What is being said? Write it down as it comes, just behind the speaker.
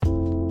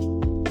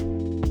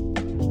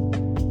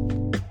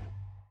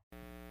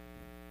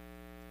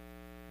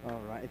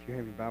If you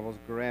have your Bibles,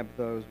 grab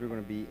those. We're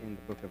going to be in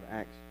the book of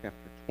Acts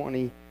chapter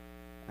 20.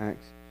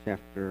 Acts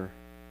chapter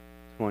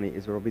 20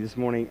 is where we'll be this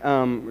morning.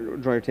 Draw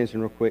your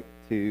attention real quick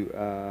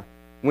to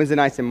Wednesday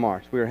nights in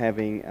March. We're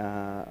having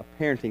a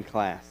parenting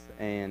class.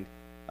 And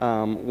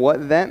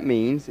what that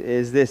means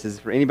is this is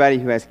for anybody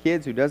who has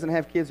kids, who doesn't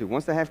have kids, who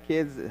wants to have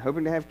kids,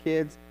 hoping to have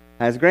kids,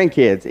 has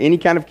grandkids, any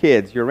kind of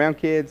kids, you're around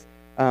kids,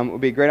 it will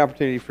be a great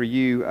opportunity for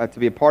you to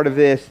be a part of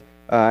this.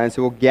 And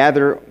so we'll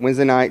gather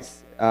Wednesday nights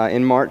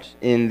in March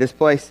in this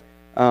place,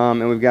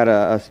 and we've got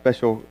a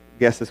special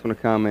guest that's going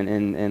to come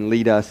and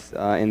lead us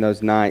in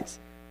those nights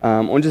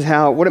on just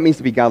what it means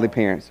to be godly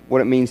parents, what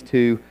it means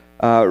to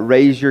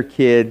raise your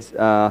kids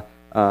as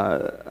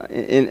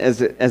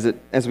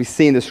we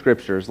see in the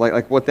scriptures,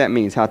 like what that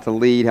means, how to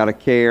lead, how to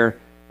care,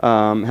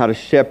 how to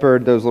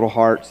shepherd those little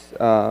hearts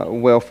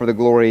well for the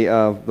glory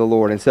of the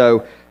Lord. And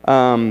so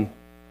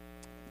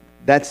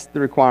that's the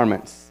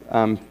requirements.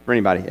 For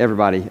anybody,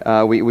 everybody,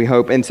 we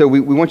hope. And so we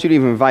want you to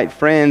even invite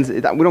friends. We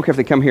don't care if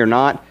they come here or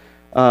not.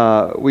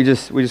 We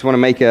just want to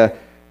make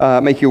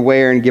you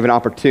aware and give an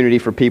opportunity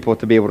for people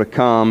to be able to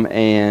come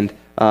and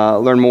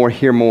learn more,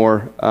 hear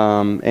more,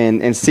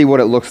 and see what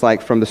it looks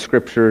like from the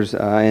scriptures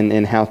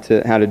and how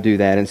to do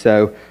that. And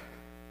so,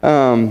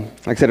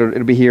 like I said,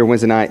 it'll be here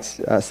Wednesday nights,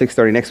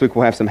 6:30. Next week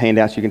we'll have some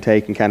handouts you can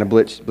take and kind of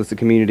blitz the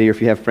community, or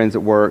if you have friends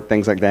at work,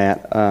 things like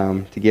that,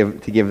 to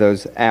give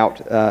those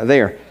out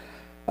there.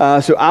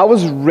 So I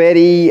was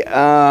ready,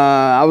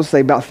 I would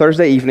say about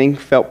Thursday evening,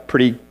 felt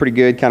pretty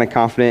good, kind of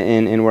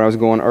confident in where I was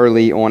going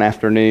early on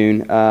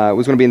afternoon. It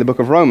was going to be in the book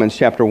of Romans,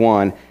 chapter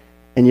 1.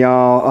 And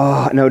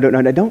y'all, no,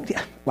 don't,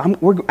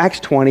 we're Acts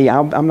 20,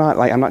 I'm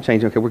not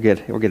changing, okay, we're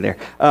good there.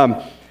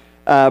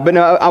 But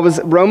no, I was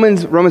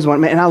Romans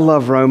 1, man, and I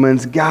love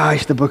Romans.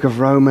 Gosh, the book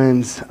of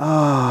Romans, you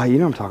know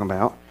what I'm talking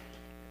about.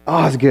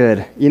 Oh, it's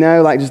good. You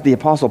know, like just the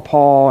Apostle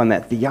Paul and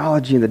that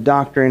theology and the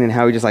doctrine and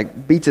how he just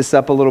like beats us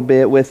up a little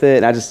bit with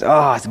it. And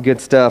it's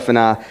good stuff. And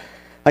I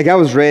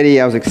was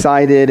ready. I was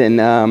excited. And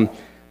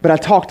but I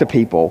talk to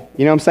people.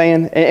 You know what I'm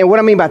saying? And what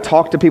I mean by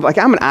talk to people, like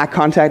I'm an eye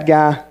contact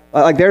guy.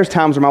 Like there's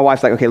times where my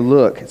wife's like, okay,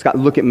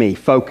 look at me,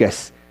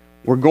 focus.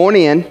 We're going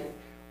in.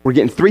 We're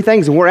getting 3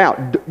 things and we're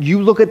out.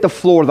 You look at the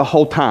floor the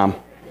whole time.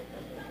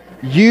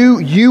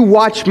 You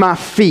watch my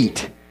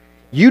feet.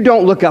 You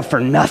don't look up for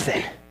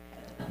nothing.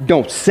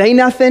 Don't say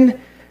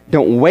nothing.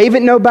 Don't wave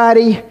at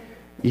nobody.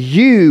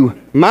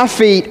 My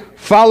feet,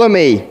 follow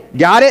me.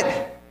 Got it?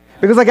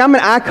 Because like I'm an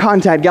eye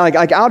contact guy.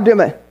 Like I'll do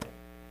my,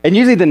 and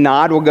usually the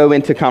nod will go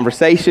into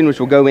conversation, which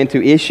will go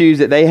into issues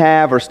that they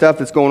have or stuff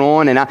that's going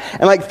on. And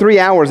like 3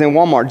 hours in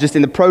Walmart, just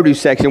in the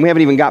produce section, we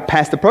haven't even got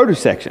past the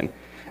produce section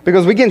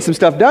because we're getting some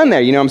stuff done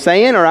there. You know what I'm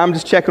saying? Or I'm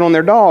just checking on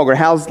their dog, or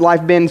how's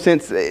life been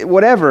since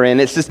whatever.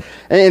 And it's just,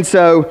 and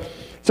so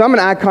I'm an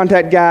eye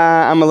contact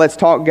guy. I'm a let's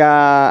talk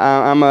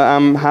guy.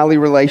 I'm highly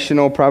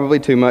relational, probably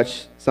too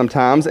much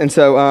sometimes. And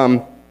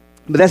so,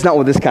 but that's not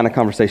what this kind of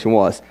conversation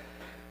was.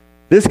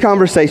 This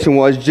conversation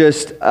was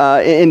just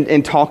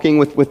in talking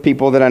with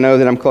people that I know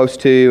that I'm close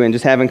to, and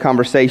just having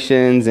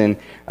conversations. And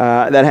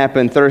that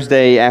happened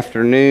Thursday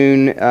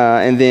afternoon,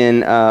 and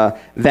then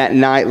that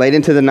night, late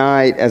into the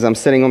night, as I'm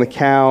sitting on the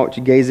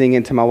couch, gazing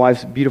into my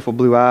wife's beautiful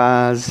blue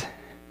eyes.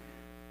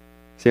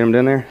 See what I'm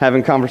doing there?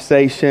 Having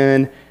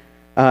conversation.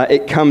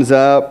 It comes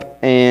up,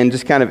 and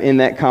just kind of in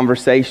that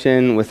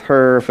conversation with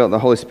her, felt the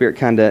Holy Spirit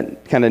kind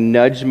of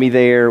nudge me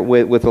there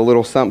with a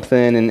little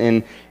something,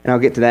 and I'll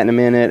get to that in a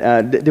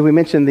minute. Did we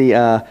mention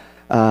the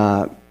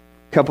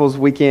couples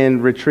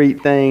weekend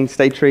retreat thing,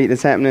 stay treat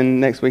that's happening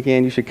next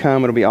weekend? You should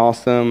come. It'll be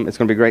awesome. It's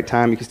going to be a great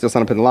time. You can still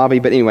sign up in the lobby.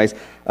 But anyways,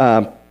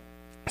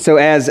 so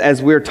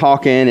as we're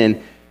talking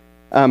and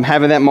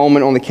having that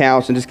moment on the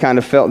couch, and just kind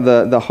of felt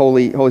the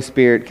Holy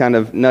Spirit kind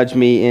of nudge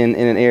me in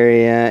an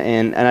area,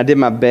 and I did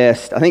my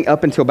best. I think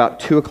up until about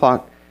 2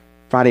 o'clock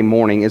Friday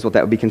morning is what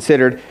that would be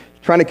considered,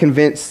 trying to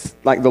convince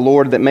like the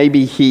Lord that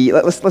maybe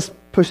let's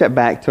push that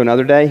back to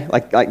another day.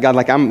 Like God,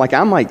 I'm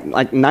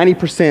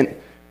 90%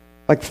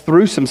 like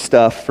through some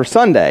stuff for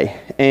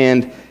Sunday,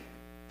 and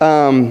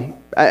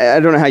I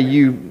don't know how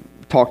you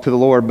talk to the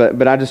Lord,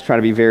 but I just try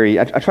to be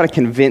I try to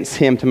convince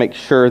him to make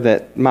sure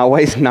that my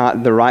way's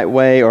not the right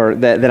way, or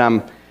that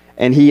I'm,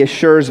 and he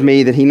assures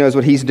me that he knows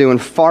what he's doing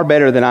far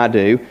better than I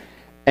do,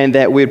 and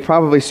that we'd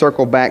probably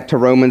circle back to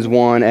Romans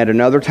 1 at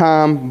another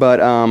time, but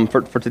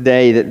for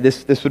today, that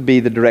this would be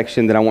the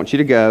direction that I want you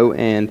to go,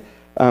 and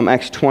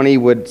Acts 20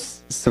 would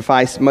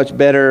suffice much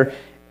better.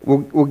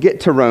 We'll get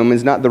to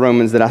Romans, not the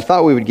Romans that I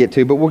thought we would get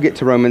to, but we'll get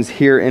to Romans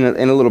here in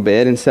a little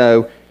bit, and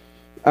so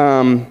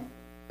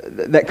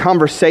that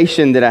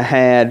conversation that I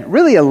had,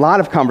 really a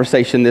lot of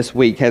conversation this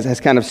week has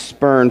kind of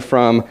spurned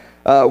from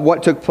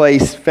what took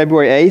place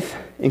February 8th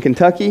in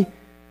Kentucky,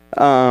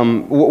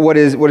 what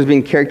is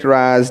being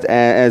characterized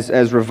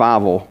as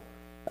revival,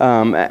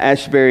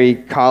 Ashbury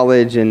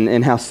College,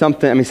 and how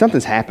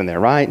something's happened there,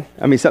 right?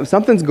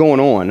 Something's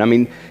going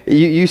on.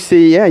 You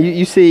see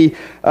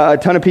a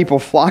ton of people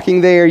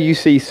flocking there. You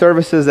see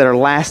services that are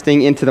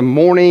lasting into the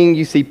morning.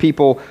 You see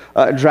people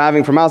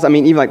driving for miles.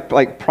 Even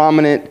like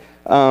prominent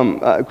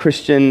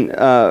Christian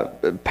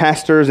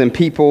pastors and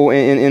people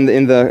in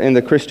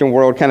the Christian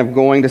world, kind of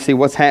going to see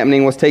what's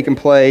happening, what's taking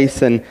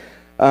place, and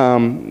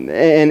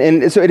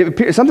so it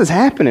appears something's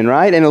happening,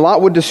 right? And a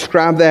lot would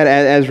describe that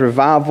as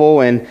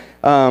revival. And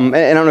I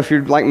don't know if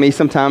you're like me.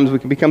 Sometimes we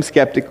can become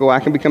skeptical. I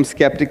can become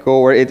skeptical,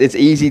 or it's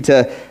easy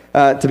to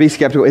be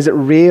skeptical. Is it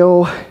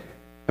real?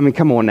 I mean,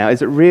 come on now.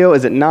 Is it real?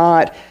 Is it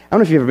not? I don't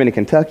know if you've ever been to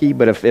Kentucky,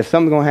 but if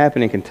something's going to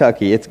happen in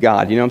Kentucky, it's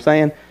God. You know what I'm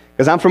saying?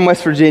 Because I'm from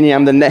West Virginia.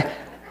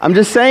 I'm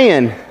just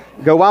saying,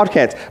 go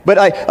Wildcats. But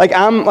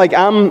I'm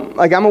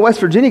a West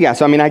Virginia guy,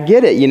 so I mean, I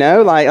get it. You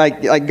know,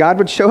 like God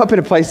would show up in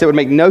a place that would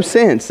make no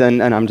sense,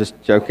 and I'm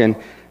just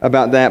joking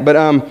about that. But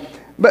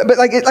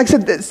like I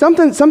said,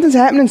 something's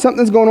happening,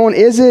 something's going on.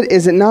 Is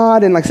it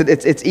not? And like I said,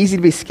 it's easy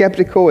to be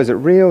skeptical. Is it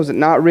real? Is it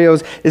not real?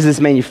 Is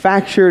this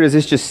manufactured? Is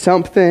this just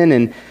something?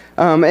 And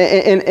I'll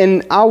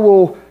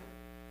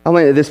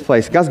end at this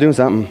place. God's doing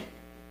something.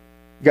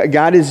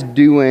 God is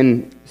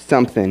doing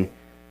something.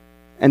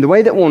 And the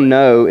way that we'll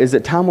know is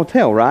that time will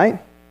tell,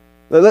 right?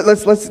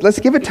 Let's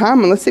give it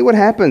time and let's see what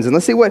happens and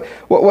let's see what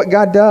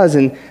God does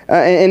and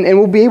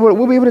we'll be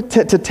able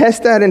to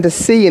test that and to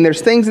see. And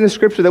there's things in the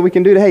Scripture that we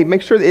can do to, hey,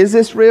 make sure, is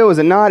this real? Is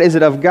it not? Is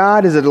it of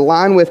God? Is it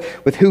aligned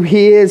with who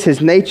He is,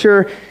 His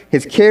nature,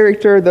 His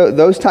character,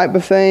 those type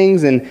of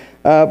things? And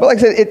but like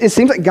I said, it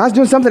seems like God's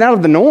doing something out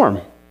of the norm,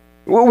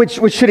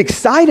 which should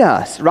excite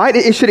us, right?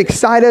 It should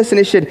excite us, and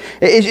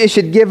it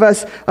should give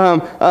us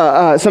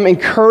some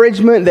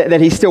encouragement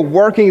that He's still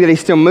working, that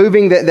He's still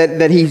moving,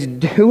 that He's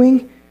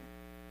doing.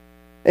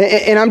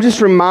 And I'm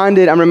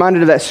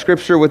reminded of that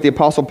scripture with the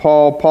Apostle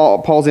Paul.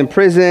 Paul's in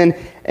prison,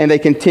 and they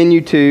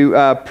continue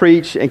to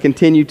preach and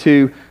continue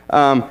to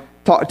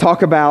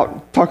talk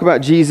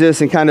about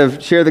Jesus and kind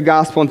of share the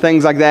gospel and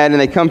things like that.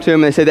 And they come to him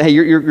and they say that, hey,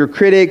 your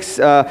critics,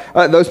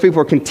 those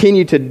people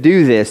continue to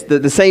do this,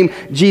 the same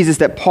Jesus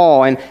that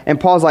Paul. And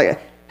Paul's like,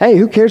 hey,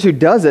 who cares who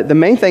does it? The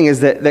main thing is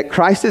that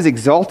Christ is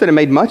exalted and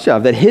made much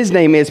of, that His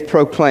name is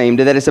proclaimed,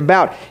 that it's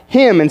about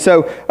Him. And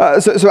so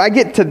I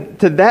get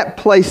to that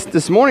place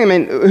this morning. I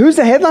mean, who's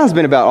the headline's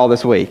been about all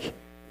this week?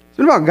 It's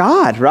been about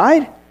God,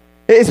 right?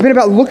 It's been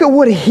about, look at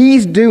what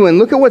He's doing.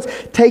 Look at what's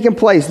taking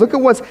place. Look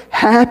at what's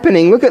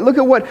happening. Look at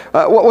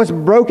what's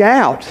broke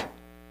out.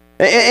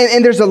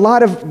 And there's a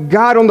lot of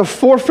God on the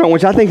forefront,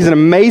 which I think is an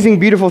amazing,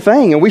 beautiful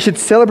thing. And we should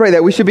celebrate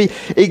that. We should be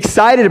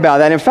excited about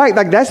that. In fact,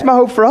 that's my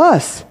hope for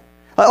us.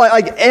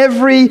 Like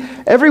every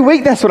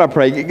week, that's what I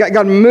pray.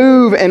 God,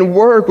 move and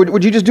work.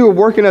 Would you just do a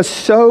work in us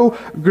so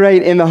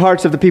great in the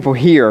hearts of the people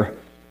here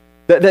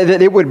that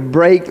it would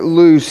break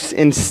loose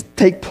and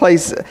take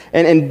place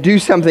and do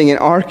something in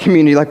our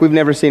community like we've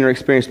never seen or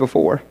experienced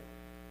before.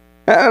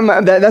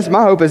 That's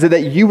my hope, is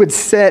that you would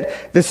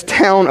set this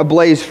town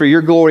ablaze for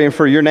Your glory and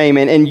for Your name,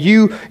 and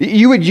you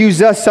would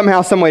use us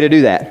somehow, some way to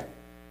do that.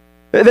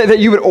 That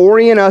you would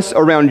orient us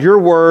around Your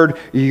word,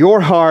 Your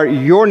heart,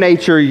 Your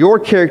nature, Your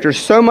character,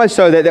 so much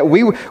so that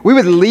we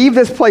would leave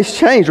this place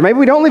changed. Or maybe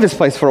we don't leave this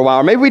place for a while.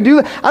 Or maybe we do.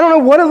 I don't know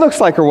what it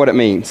looks like or what it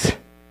means.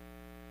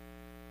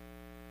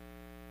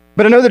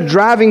 But I know the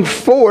driving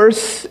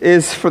force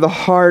is for the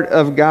heart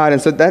of God.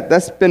 And so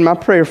that's been my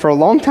prayer for a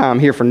long time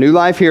here for New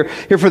Life, here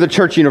for the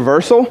Church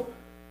Universal.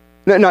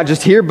 Not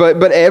just here,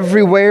 but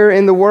everywhere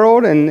in the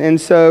world. And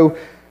so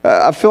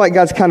I feel like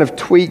God's kind of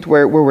tweaked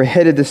where we're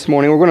headed this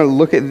morning. We're going to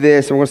look at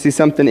this, and we're going to see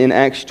something in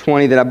Acts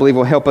 20 that I believe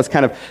will help us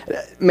kind of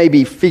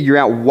maybe figure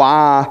out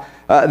why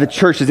the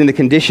church is in the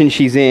condition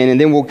she's in,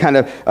 and then we'll kind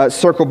of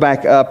circle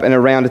back up and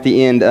around at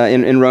the end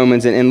in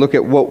Romans and look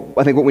at what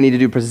we need to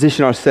do,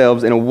 position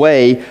ourselves in a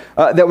way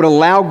that would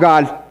allow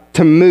God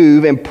to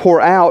move and pour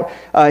out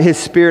His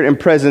Spirit and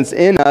presence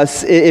in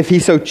us if He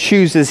so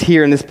chooses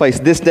here in this place,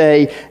 this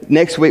day,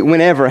 next week,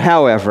 whenever,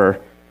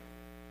 however.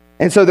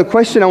 And so the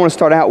question I want to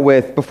start out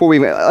with before we,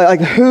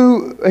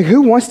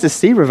 who wants to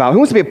see revival? Who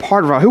wants to be a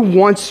part of revival? Who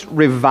wants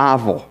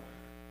revival?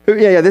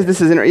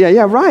 This is,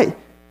 right.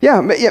 Yeah,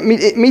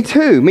 me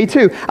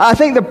too. I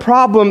think the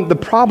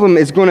problem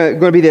is going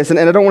to be this, and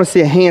I don't want to see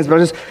hands,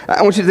 but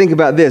I want you to think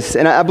about this.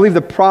 And I believe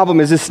the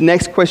problem is this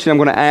next question I'm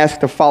going to ask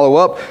to follow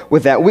up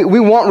with that. We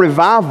want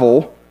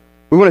revival.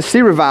 We want to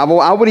see revival.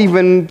 I would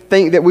even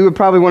think that we would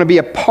probably want to be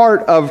a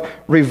part of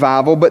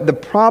revival, but the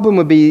problem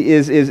would be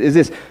is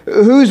this.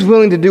 Who's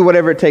willing to do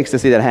whatever it takes to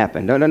see that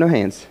happen? No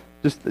hands.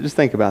 Just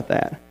think about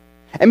that.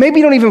 And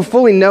maybe you don't even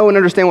fully know and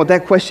understand what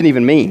that question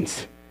even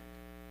means.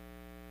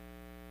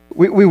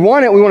 We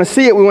want it, we want to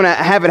see it, we want to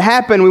have it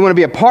happen, we want to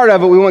be a part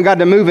of it, we want God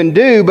to move and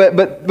do,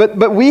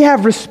 but we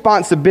have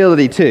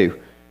responsibility too.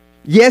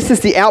 Yes,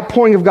 it's the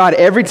outpouring of God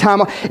every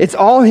time. It's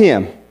all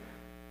Him.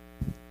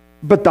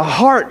 But the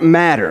heart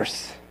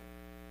matters.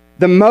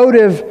 The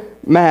motive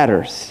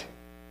matters.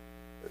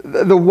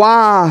 The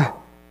why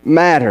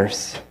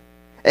matters.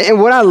 And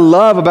what I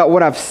love about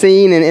what I've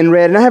seen and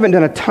read, and I haven't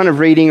done a ton of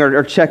reading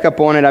or check up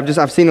on it,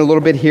 I've seen a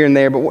little bit here and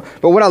there, but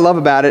what I love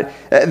about it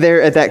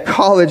there at that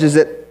college is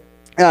that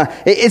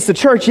it's the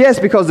church, yes,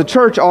 because the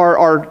church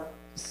are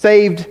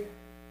saved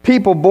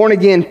people, born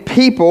again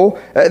people.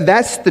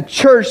 That's the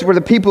church. We're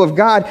the people of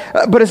God,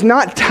 but it's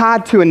not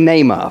tied to a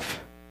name of.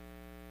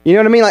 You know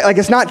what I mean? Like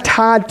it's not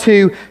tied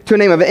to a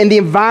name of it. In the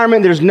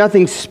environment, there's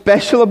nothing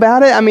special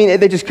about it. I mean,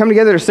 they just come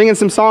together, they're singing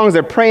some songs,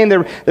 they're praying,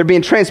 they're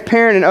being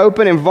transparent and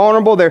open and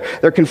vulnerable,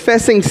 they're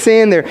confessing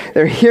sin,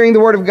 they're hearing the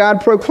word of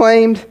God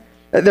proclaimed,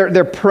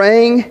 they're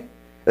praying,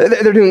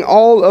 they're doing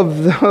all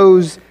of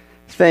those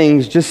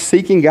things, just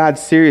seeking God,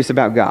 serious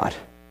about God.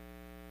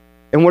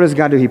 And what does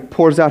God do? He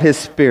pours out his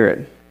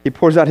Spirit. He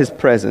pours out his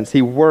presence.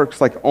 He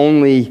works like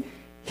only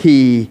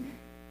he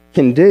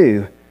can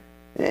do.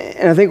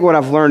 And I think what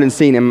I've learned and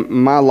seen in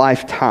my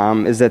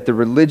lifetime is that the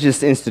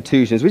religious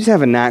institutions, we just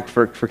have a knack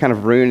for kind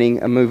of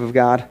ruining a move of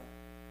God.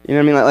 You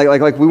know what I mean?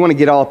 Like we want to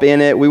get all up in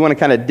it. We want to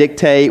kind of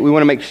dictate. We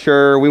want to make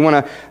sure. We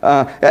want to,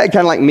 kind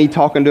of like me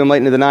talking to him late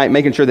into the night,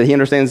 making sure that he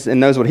understands and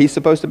knows what he's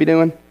supposed to be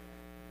doing.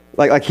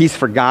 Like he's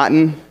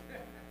forgotten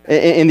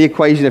in the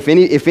equation.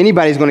 If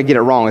anybody's going to get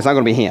it wrong, it's not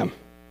going to be him.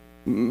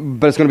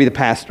 But it's going to be the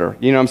pastor.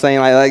 You know what I'm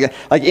saying?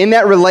 Like in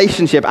that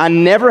relationship, I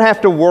never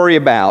have to worry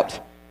about,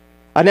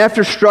 I never have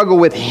to struggle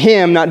with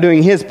him not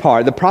doing his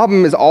part. The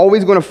problem is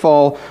always going to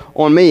fall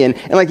on me. And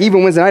like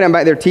even Wednesday night, I'm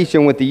back there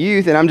teaching with the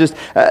youth, and I'm just,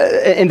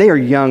 and they are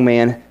young,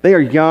 man. They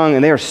are young,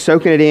 and they are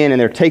soaking it in, and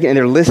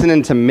they're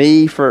listening to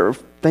me for,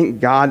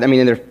 thank God. I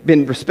mean, and they've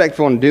been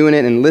respectful in doing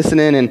it and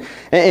listening.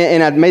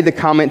 And I made the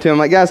comment to them,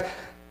 like, guys,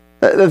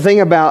 the thing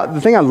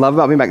I love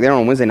about being back there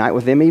on Wednesday night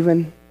with them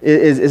even,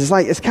 is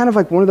like, it's kind of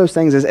like one of those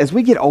things, as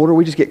we get older,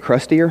 we just get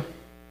crustier.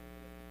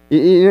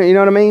 You know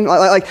what I mean?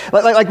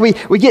 Like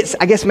we get,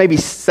 I guess, maybe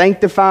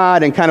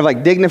sanctified and kind of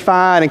like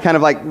dignified and kind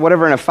of like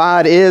whatever an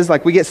affied is.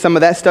 Like we get some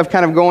of that stuff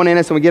kind of going in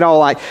us, and we get all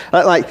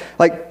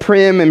like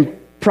prim and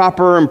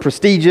proper and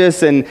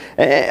prestigious, and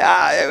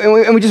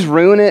we just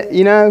ruin it,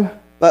 you know?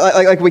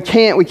 Like we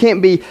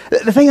can't be.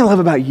 The thing I love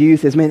about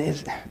youth is, man,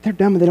 is they're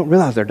dumb and they don't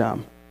realize they're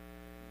dumb.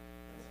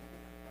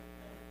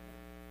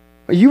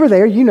 You were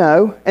there, you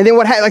know. And then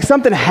like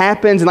something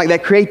happens, and like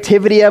that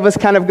creativity of us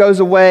kind of goes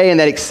away, and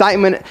that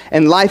excitement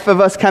and life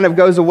of us kind of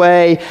goes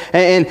away,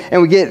 and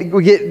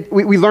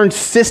we learn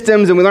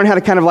systems, and we learn how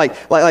to kind of like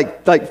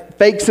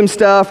fake some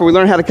stuff, or we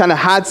learn how to kind of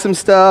hide some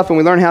stuff, and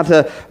we learn how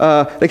to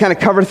kind of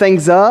cover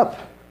things up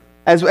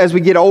as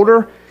we get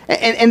older.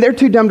 And they're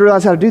too dumb to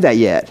realize how to do that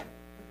yet.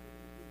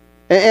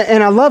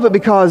 And I love it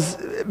because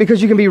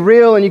you can be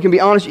real and you can be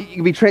honest. You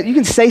can be you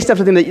can say stuff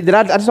to them that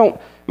I just don't.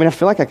 I mean, I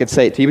feel like I could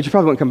say it to you, but you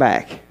probably won't come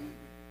back.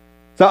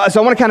 So I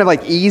want to kind of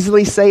like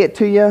easily say it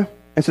to you,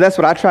 and so that's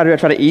what I try to do. I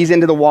try to ease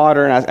into the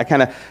water, and I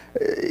kind of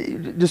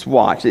just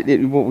watch it.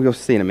 We'll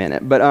see in a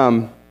minute. But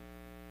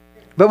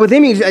with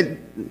them,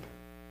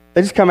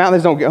 they just come out and they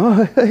just don't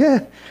go, oh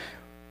yeah,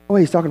 oh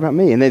he's talking about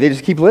me, and they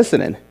just keep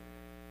listening.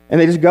 And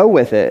they just go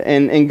with it,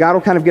 and God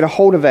will kind of get a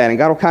hold of that, and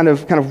God will kind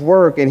of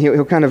work, and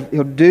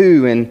he'll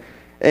do, and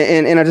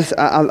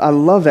I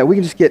love that. We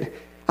can just get,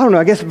 I don't know,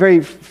 I guess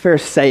very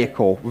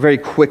pharisaical very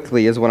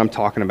quickly is what I'm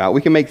talking about. We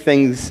can make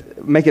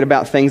it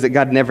about things that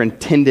God never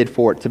intended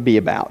for it to be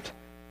about.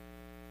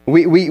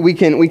 We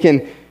can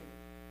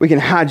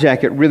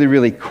hijack it really,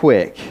 really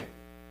quick.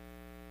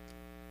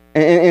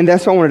 And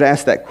that's why I wanted to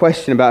ask that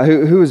question about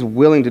who is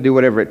willing to do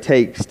whatever it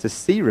takes to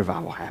see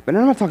revival happen.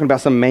 And I'm not talking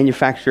about some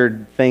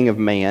manufactured thing of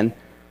man.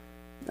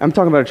 I'm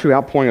talking about a true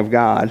outpouring of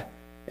God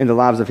in the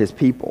lives of his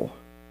people.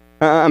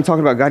 I'm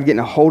talking about God getting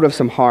a hold of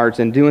some hearts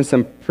and doing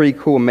some pretty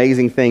cool,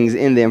 amazing things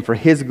in them for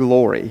his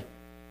glory,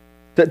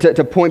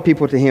 to point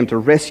people to him, to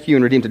rescue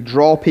and redeem, to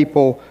draw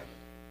people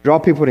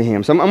to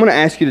him. So I'm going to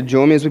ask you to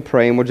join me as we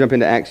pray, and we'll jump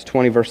into Acts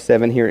 20, verse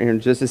 7 here in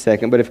just a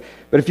second. But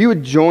if you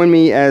would join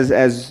me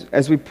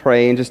as we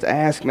pray and just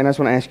ask, man, I just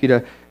want to ask you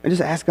to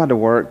just ask God to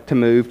work, to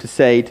move, to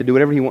say, to do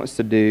whatever he wants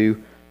to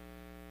do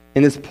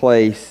in this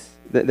place,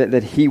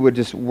 that he would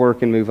just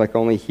work and move like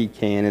only he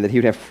can, and that he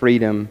would have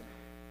freedom,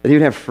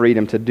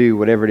 to do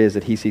whatever it is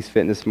that he sees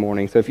fit in this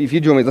morning. So if you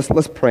join me,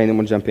 let's pray, and then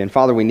we'll jump in.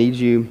 Father, we need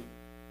you.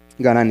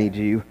 God, I need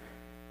you.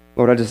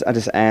 Lord, I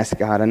just ask,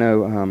 God, I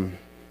know,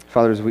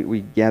 Father, as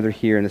we gather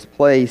here in this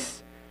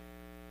place,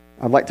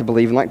 I'd like to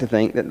believe and like to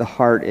think that the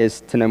heart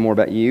is to know more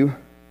about you.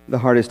 The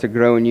heart is to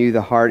grow in you.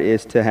 The heart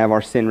is to have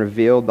our sin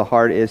revealed. The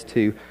heart is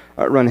to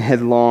run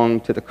headlong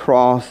to the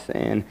cross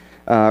and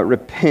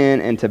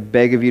repent and to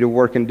beg of you to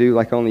work and do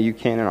like only you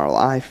can in our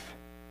life.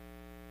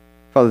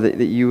 Father,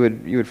 that you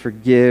would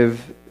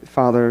forgive,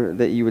 Father,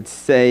 that you would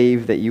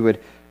save, that you would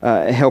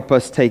help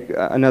us take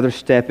another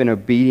step in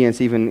obedience,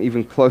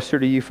 even closer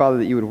to you, Father,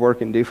 that you would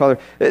work and do. Father,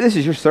 this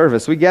is your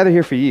service. We gather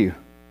here for you.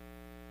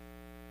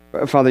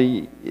 Father,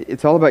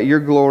 it's all about your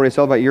glory. It's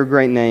all about your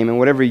great name, and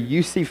whatever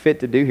you see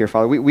fit to do here,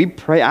 Father, we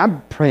pray. I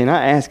pray and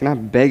I ask and I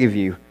beg of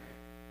you,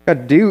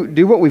 God,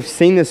 do what we've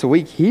seen this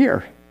week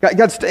here.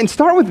 God, and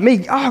start with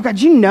me. Oh, God,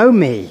 you know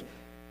me.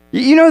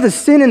 You know the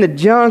sin and the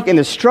junk and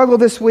the struggle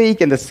this week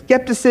and the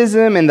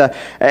skepticism and the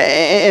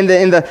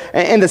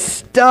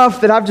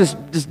stuff that I've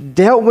just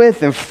dealt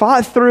with and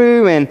fought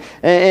through and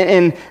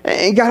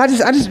God,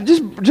 I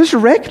just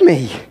wreck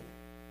me,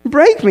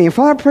 break me. And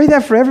Father, I pray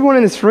that for everyone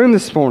in this room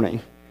this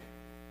morning.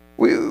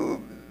 The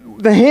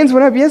hands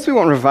went up. Yes, we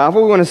want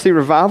revival. We want to see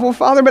revival,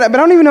 Father, but I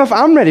don't even know if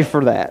I'm ready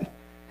for that.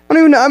 I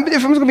don't even know, if I'm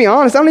just going to be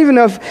honest, I don't even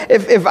know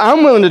if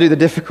I'm willing to do the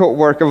difficult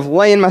work of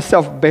laying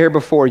myself bare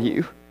before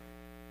you.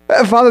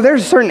 Father,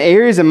 there's certain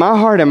areas in my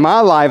heart and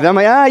my life that I'm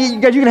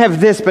like, God, you can have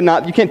this,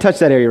 but you can't touch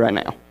that area right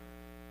now.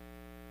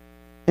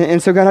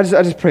 And so, God,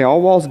 I just pray all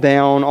walls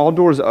down, all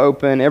doors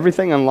open,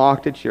 everything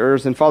unlocked, it's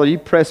yours. And Father, you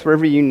press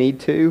wherever you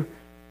need to,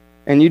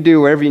 and you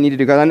do wherever you need to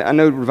do. God, I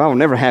know revival will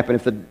never happen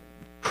if the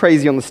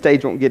crazy on the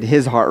stage won't get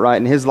his heart right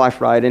and his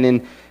life right. And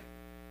then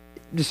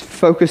just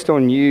focused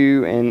on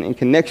you and in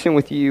connection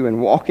with you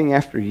and walking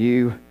after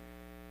you.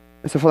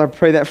 And so, Father, I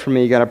pray that for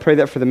me, God. I pray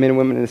that for the men and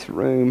women in this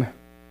room.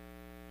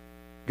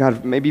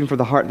 God, maybe even for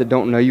the heart that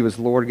don't know you as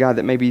Lord, God,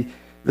 that maybe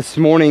this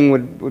morning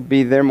would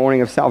be their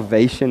morning of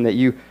salvation, that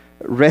you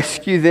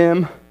rescue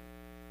them,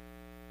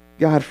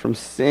 God, from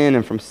sin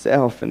and from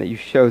self, and that you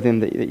show them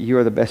that you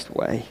are the best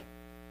way.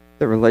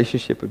 The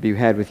relationship would be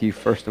had with you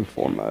first and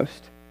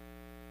foremost.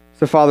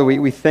 So, Father,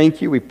 we thank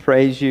you, we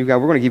praise you. God,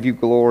 we're going to give you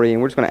glory,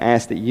 and we're just going to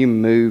ask that you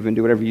move and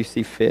do whatever you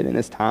see fit in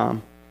this time.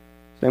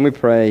 So then we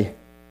pray,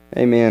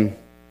 amen.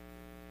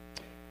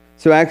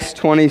 So Acts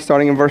 20,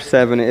 starting in verse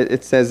 7,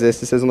 it says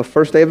this. It says, on the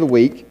first day of the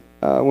week,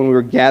 when we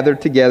were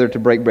gathered together to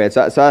break bread.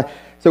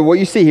 So what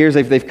you see here is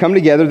they've come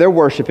together, they're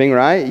worshiping,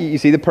 right? You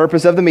see the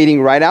purpose of the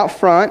meeting right out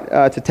front,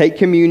 to take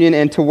communion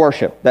and to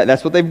worship.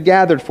 That's what they've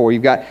gathered for.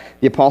 You've got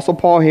the Apostle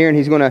Paul here, and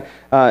he's going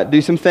to do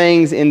some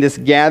things in this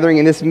gathering,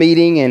 in this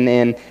meeting,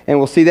 and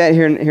we'll see that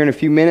here in a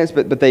few minutes.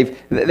 But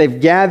they've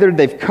gathered,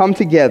 they've come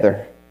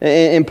together.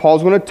 And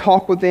Paul's going to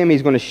talk with them.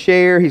 He's going to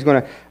share. He's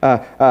going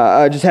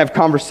to just have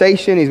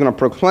conversation. He's going to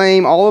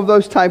proclaim all of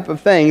those type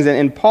of things.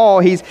 And Paul,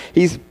 he's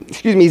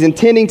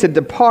intending to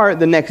depart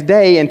the next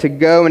day and to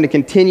go and to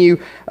continue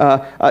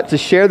to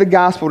share the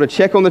gospel, to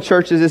check on the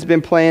churches that's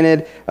been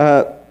planted.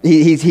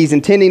 He's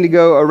intending to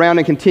go around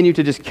and continue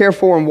to just care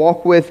for and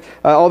walk with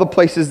all the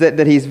places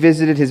that he's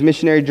visited, his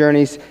missionary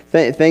journeys,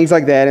 things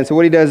like that. And so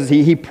what he does is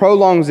he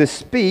prolongs this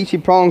speech. He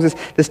prolongs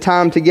this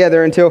time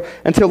together until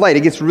late.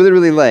 It gets really,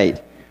 really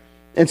late.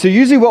 And so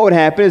usually what would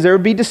happen is there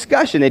would be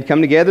discussion. They'd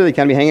come together, they'd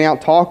kind of be hanging out,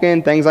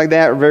 talking, things like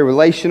that, very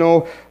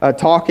relational,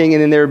 talking,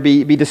 and then there would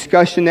be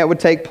discussion that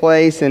would take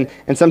place, and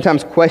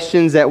sometimes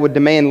questions that would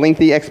demand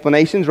lengthy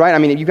explanations, right? I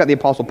mean, you've got the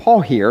Apostle Paul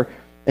here,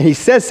 and he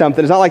says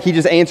something. It's not like he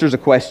just answers a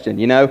question,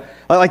 you know?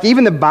 Like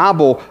even the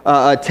Bible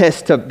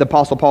attests to the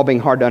Apostle Paul being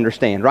hard to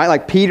understand, right?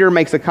 Like Peter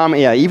makes a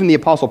comment, even the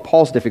Apostle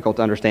Paul's difficult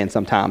to understand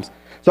sometimes.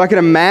 So I can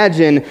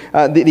imagine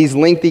these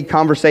lengthy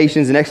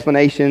conversations and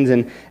explanations,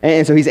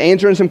 and so he's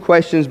answering some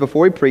questions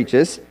before he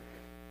preaches,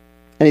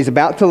 and he's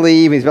about to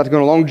leave, he's about to go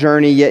on a long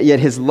journey, yet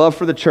his love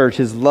for the church,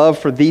 his love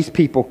for these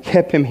people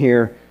kept him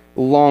here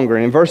longer.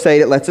 And in verse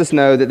 8, it lets us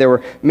know that there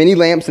were many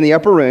lamps in the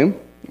upper room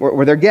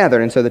where they're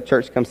gathered, and so the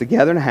church comes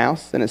together in a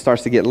house, and it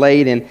starts to get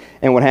late,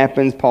 and what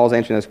happens, Paul's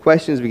answering those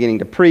questions, beginning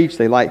to preach.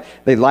 They light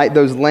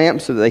those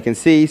lamps so that they can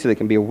see, so they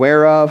can be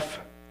aware of.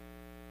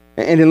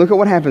 And then look at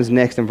what happens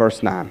next in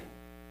verse 9.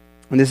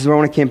 And this is where I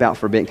want to camp out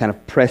for a bit and kind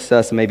of press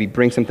us and maybe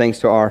bring some things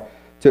to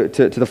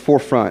the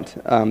forefront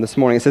this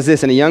morning. It says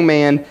this, and a young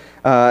man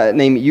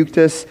named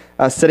Eutychus,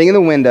 sitting in the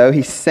window,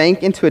 he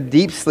sank into a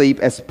deep sleep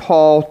as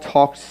Paul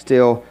talked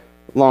still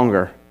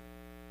longer.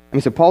 I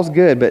mean, so Paul's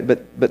good,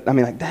 but I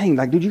mean, like, dang,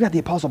 like, dude, you got the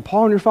Apostle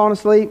Paul and you're falling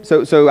asleep?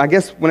 So I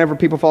guess whenever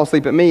people fall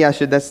asleep at me,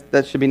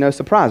 that should be no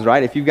surprise,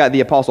 right? If you've got the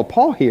Apostle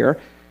Paul here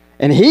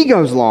and he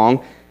goes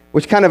long,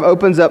 which kind of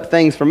opens up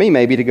things for me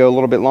maybe to go a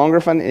little bit longer.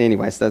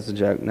 Anyways, that's a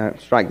joke. No,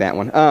 strike that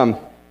one.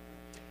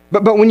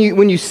 But when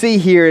you see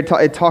here,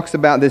 it talks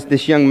about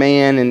this young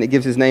man, and it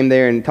gives his name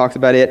there, and it talks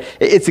about it.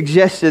 It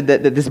suggested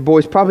that this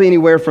boy's probably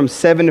anywhere from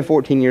 7 to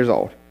 14 years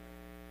old.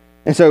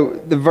 And so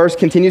the verse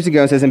continues to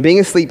go and says, and being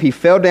asleep, he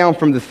fell down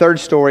from the third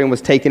story and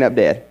was taken up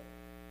dead.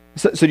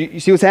 So you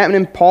see what's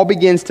happening? Paul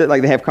begins to,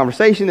 they have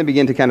conversation, they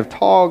begin to kind of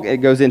talk. It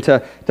goes into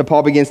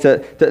Paul begins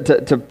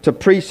to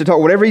preach, to talk,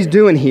 whatever he's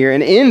doing here.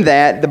 And in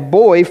that, the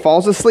boy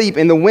falls asleep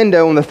in the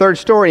window on the third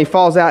story, and he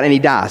falls out and he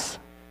dies.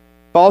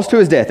 Falls to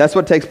his death. That's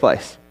what takes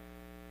place.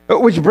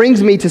 Which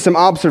brings me to some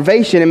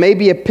observation and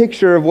maybe a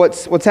picture of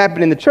what's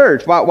happened in the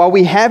church. While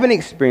we haven't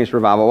experienced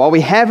revival, while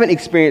we haven't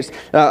experienced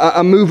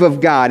a move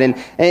of God,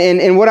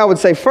 and what I would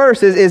say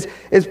first is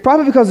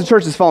probably because the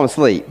church has fallen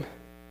asleep.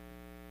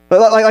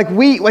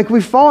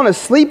 We've fallen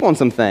asleep on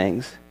some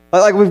things.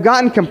 Like we've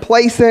gotten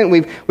complacent,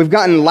 we've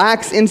gotten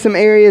lax in some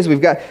areas.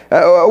 We've got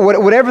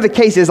whatever the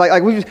case is.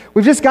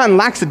 We've just gotten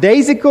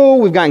lackadaisical.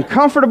 We've gotten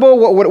comfortable.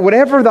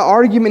 Whatever the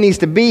argument needs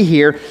to be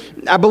here,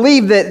 I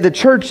believe that the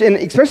church, and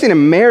especially in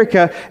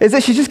America, is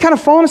that she's just kind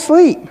of fallen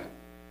asleep.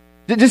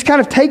 Just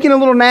kind of taking a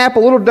little nap, a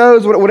little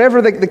doze,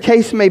 whatever the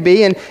case may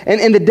be. And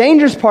the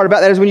dangerous part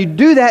about that is when you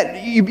do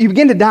that, you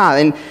begin to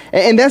die.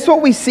 And that's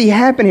what we see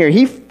happen here.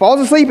 He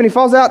falls asleep and he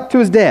falls out to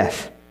his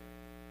death.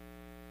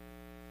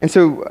 And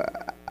so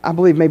I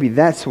believe maybe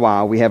that's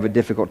why we have a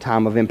difficult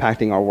time of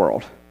impacting our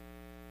world.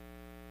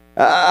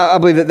 I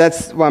believe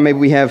that's why maybe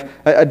we have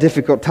a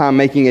difficult time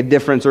making a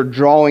difference or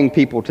drawing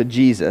people to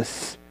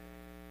Jesus.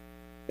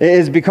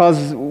 is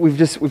because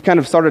we've kind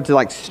of started to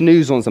like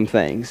snooze on some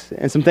things,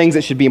 and some things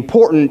that should be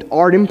important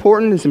aren't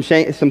important, and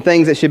some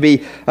things that should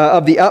be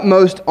of the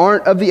utmost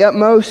aren't of the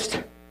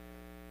utmost.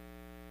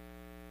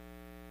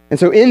 And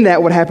so in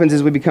that, what happens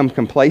is we become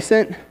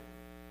complacent,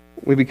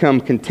 we become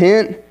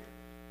content,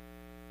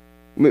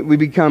 we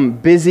become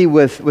busy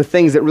with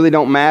things that really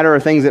don't matter or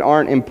things that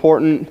aren't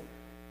important.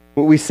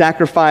 We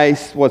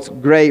sacrifice what's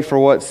great for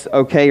what's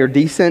okay or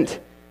decent.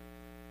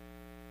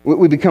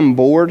 We become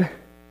bored.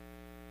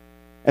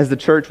 As the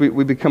church,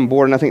 we become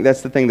bored, and I think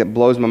that's the thing that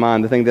blows my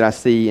mind. The thing that I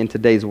see in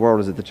today's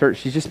world is that the church,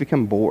 she's just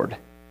become bored.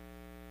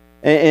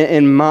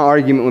 And my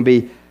argument would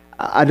be,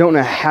 I don't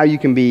know how you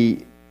can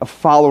be a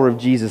follower of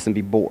Jesus and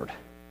be bored.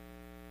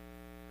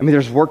 I mean,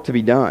 there's work to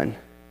be done.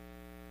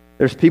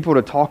 There's people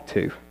to talk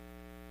to.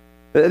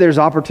 There's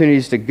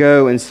opportunities to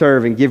go and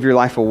serve and give your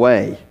life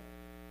away.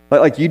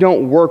 Like you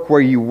don't work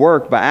where you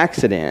work by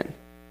accident.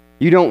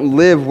 You don't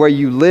live where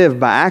you live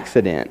by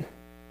accident.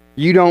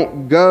 You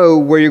don't go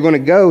where you're going to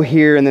go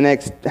here in the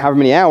next however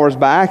many hours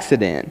by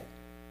accident.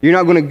 You're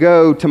not going to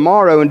go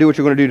tomorrow and do what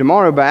you're going to do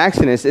tomorrow by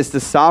accident. It's the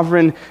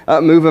sovereign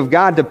move of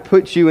God to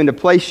put you and to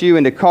place you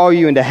and to call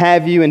you and to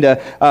have you and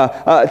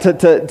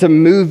to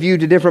move you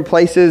to different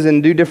places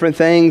and do different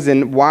things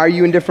and wire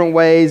you in different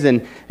ways,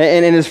 and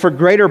it's for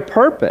greater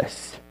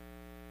purpose.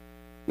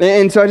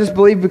 And so I just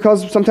believe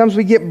because sometimes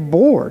we get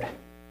bored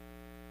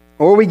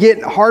or we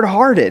get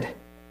hard-hearted.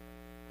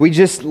 We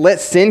just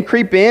let sin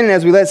creep in, and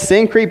as we let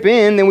sin creep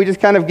in, then we just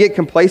kind of get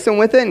complacent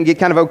with it and get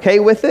kind of okay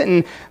with it,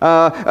 and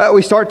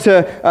we start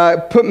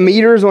to put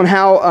meters on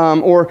how,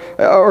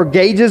 or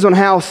gauges on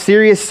how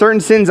serious certain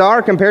sins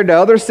are compared to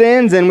other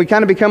sins, and we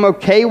kind of become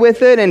okay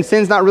with it, and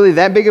sin's not really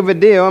that big of a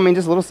deal. I mean,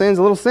 just a little sin's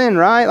a little sin,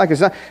 right? Like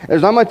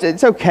there's not much.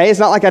 It's okay. It's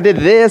not like I did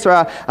this or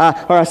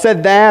I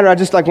said that, or I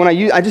just like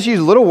I just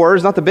use little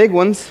words, not the big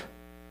ones,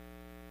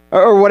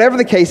 or whatever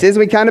the case is.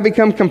 We kind of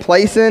become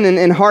complacent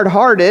and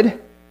hard-hearted.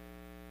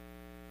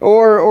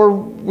 Or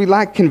we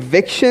lack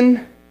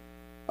conviction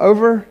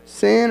over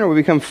sin, or we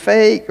become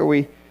fake, or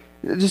we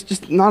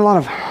just not a lot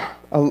of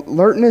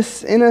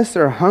alertness in us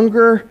or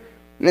hunger.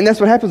 And that's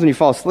what happens when you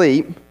fall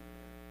asleep,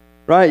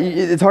 right?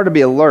 It's hard to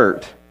be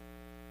alert.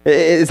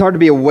 It's hard to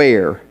be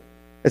aware.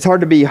 It's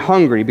hard to be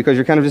hungry because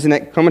you're kind of just in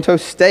that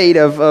comatose state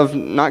of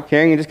not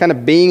caring and just kind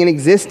of being and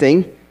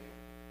existing.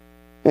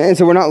 And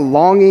so we're not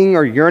longing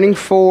or yearning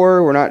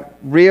for, we're not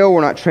real,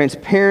 we're not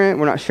transparent,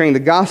 we're not sharing the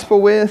gospel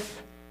with.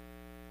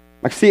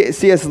 Like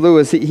C.S.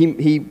 Lewis,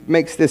 he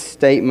makes this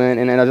statement,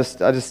 and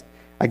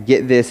I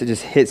get this. It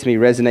just hits me,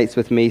 resonates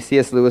with me.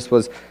 C.S. Lewis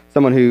was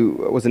someone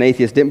who was an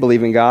atheist, didn't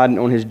believe in God, and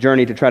on his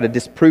journey to try to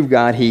disprove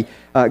God,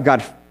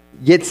 God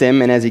gets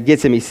him, and as he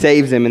gets him, he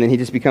saves him, and then he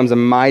just becomes a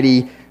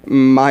mighty,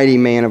 mighty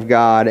man of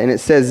God. And it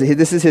says,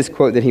 this is his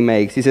quote that he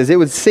makes. He says, "It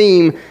would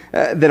seem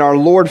that our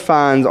Lord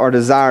finds our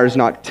desires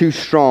not too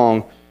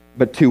strong,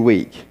 but too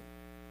weak."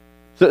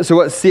 So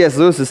what C.S.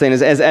 Lewis is saying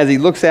is, as he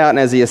looks out and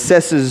as he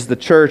assesses the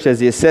church, as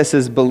he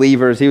assesses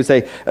believers, he would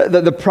say,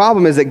 the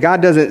problem is that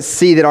God doesn't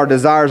see that our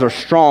desires are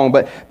strong,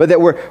 but that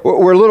we're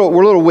a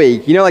little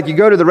weak. You know, like you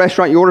go to the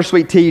restaurant, you order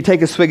sweet tea, you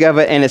take a swig of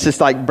it, and it's just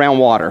like brown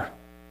water.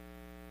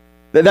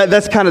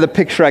 That's kind of the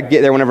picture I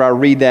get there whenever I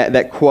read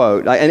that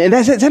quote. And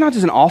that's not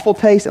just an awful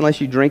taste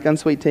unless you drink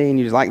unsweet tea and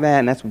you just like that,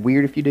 and that's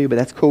weird if you do, but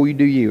that's cool, you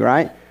do you,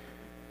 right?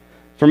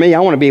 For me,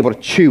 I want to be able to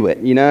chew it,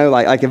 you know?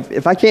 Like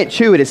if I can't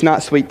chew it, it's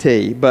not sweet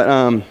tea. But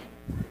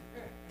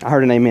I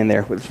heard an amen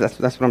there. That's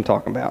what I'm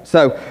talking about.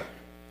 So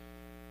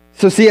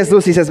C.S.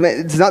 Lewis, he says,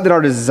 man, it's not that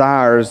our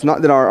desires,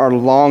 not that our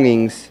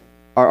longings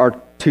are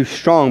too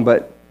strong,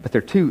 but they're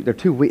too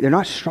weak. They're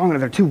not strong enough.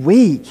 They're too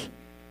weak.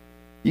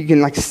 You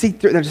can like see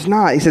through. They're just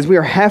not. He says, we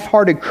are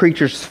half-hearted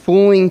creatures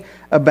fooling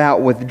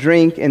about with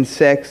drink and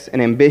sex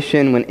and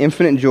ambition when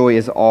infinite joy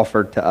is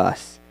offered to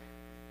us.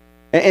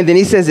 And then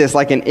he says this,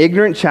 like an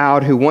ignorant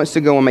child who wants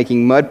to go on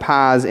making mud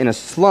pies in a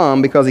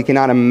slum because he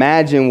cannot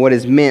imagine what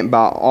is meant by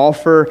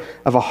offer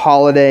of a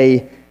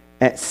holiday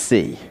at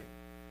sea.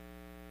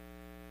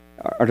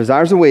 Our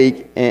desires are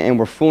weak, and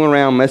we're fooling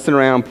around, messing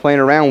around, playing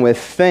around with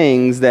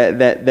things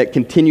that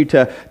continue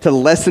to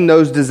lessen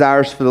those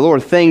desires for the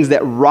Lord, things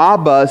that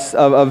rob us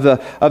of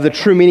the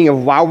true meaning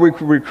of why we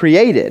were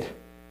created.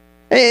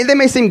 And they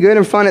may seem good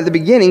and fun at the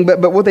beginning,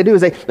 but what they do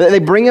is they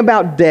bring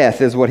about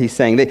death, is what he's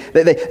saying.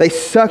 They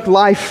suck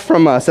life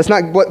from us. That's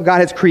not what God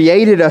has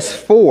created us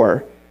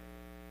for.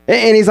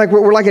 And he's like,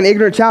 we're like an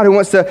ignorant child who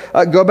wants to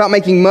go about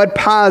making mud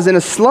pies in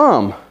a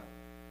slum.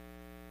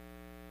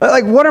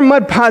 Like, what are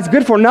mud pies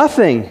good for?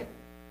 Nothing.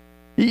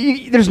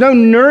 There's no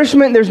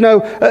nourishment.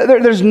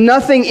 There's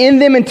nothing in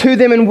them and to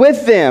them and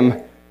with them.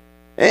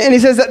 And he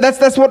says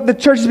that's what the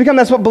church has become.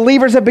 That's what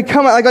believers have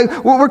become. Like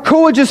we're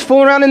cool with just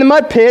fooling around in the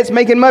mud pits,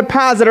 making mud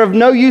pies that are of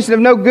no use and of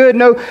no good,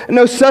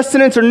 no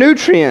sustenance or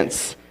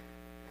nutrients.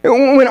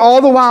 When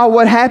all the while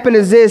what happened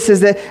is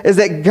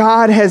that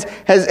God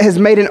has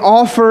made an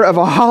offer of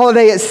a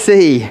holiday at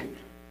sea.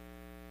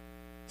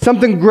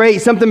 Something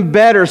great, something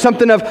better,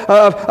 something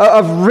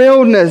of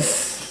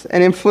realness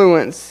and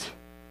influence.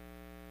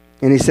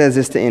 And he says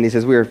this to end. He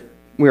says, we are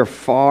we are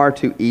far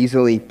too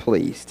easily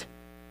pleased.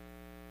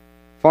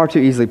 Far too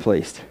easily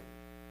pleased.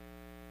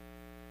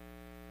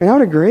 And I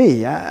would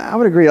agree. I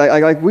would agree.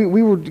 Like we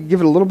would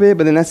give it a little bit,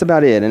 but then that's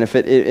about it. And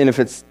if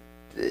it's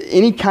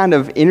any kind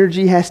of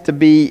energy has to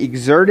be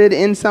exerted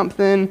in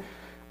something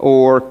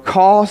or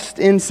cost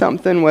in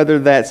something, whether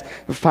that's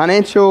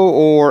financial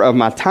or of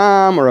my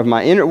time or of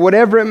my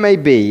whatever it may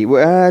be,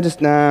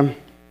 no.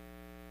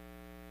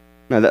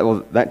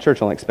 That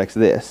church only expects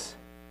this.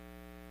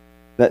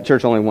 That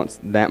church only wants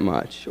that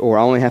much, or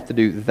I only have to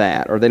do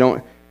that, or they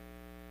don't.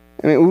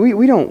 I mean,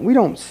 we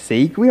don't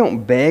seek, we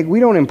don't beg,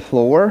 we don't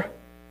implore.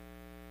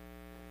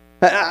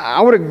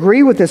 I would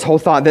agree with this whole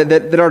thought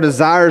that our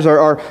desires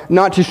are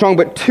not too strong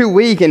but too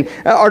weak, and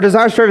our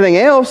desires for everything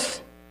else,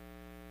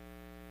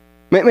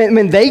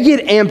 man, they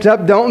get amped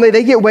up, don't they?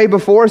 They get way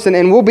before us,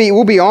 and we'll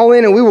be all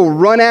in, and we will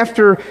run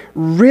after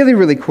really,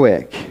 really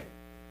quick.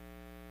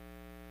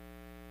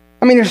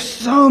 I mean, there's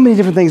so many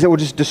different things that will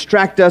just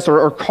distract us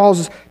or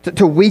cause us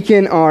to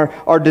weaken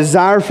our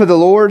desire for the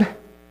Lord.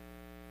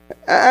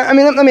 I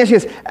mean, let me ask you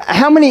this.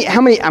 How many,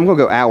 I'm going to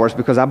go hours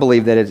because I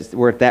believe that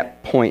we're at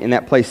that point in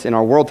that place in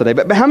our world today.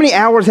 But how many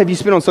hours have you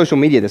spent on social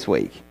media this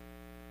week?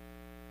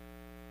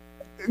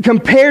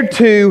 Compared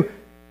to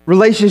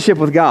relationship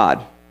with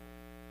God.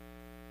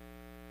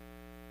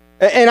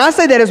 And I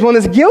say that as one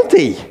that's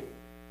guilty.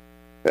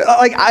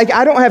 Like,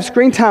 I don't have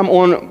screen time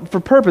on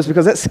for purpose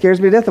because that scares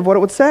me to death of what it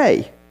would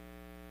say.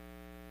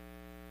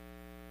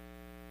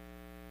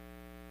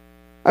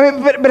 I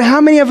mean, but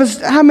how many of us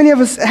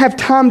have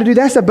time to do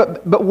that stuff?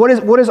 But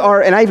what is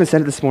our, and I even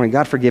said it this morning,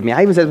 God forgive me.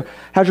 I even said,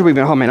 how's your week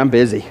been? Oh man, I'm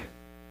busy.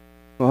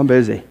 Well, I'm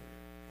busy.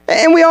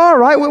 And we are,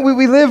 right?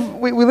 We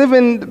live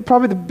in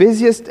probably the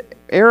busiest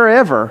era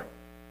ever.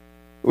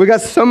 We got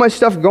so much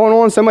stuff going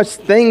on, so much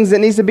things that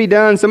needs to be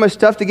done, so much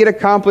stuff to get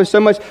accomplished, so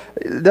much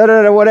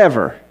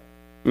whatever.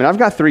 I mean, I've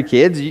got 3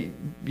 kids. You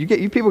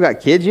people got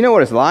kids. You know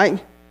what it's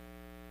like.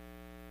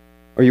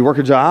 Or you work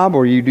a job,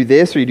 or you do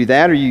this, or you do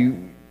that, or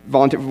you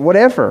volunteer,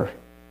 whatever.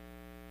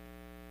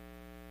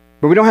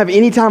 But we don't have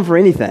any time for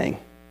anything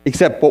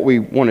except what we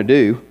want to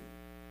do,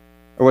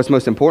 or what's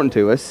most important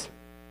to us,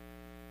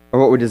 or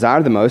what we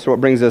desire the most, or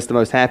what brings us the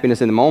most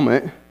happiness in the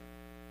moment.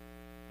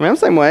 I mean, I'm the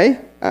same way.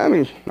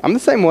 I'm the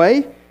same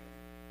way.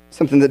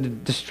 Something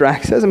that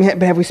distracts us. I mean,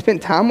 have we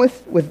spent time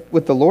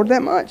with the Lord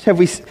that much? Have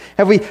we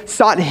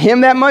sought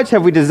Him that much?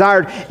 Have we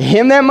desired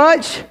Him that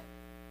much?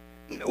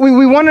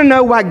 We want to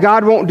know why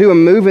God won't do a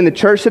move in the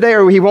church today,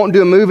 or He won't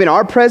do a move in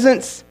our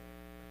presence.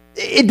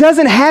 It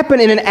doesn't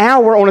happen in an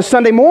hour on a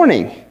Sunday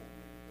morning.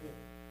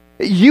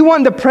 You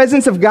want the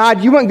presence of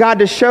God. You want God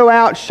to show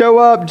out, show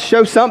up,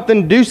 show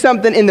something, do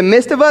something in the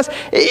midst of us.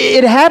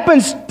 It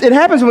happens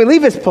when we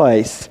leave this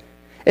place.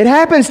 It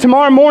happens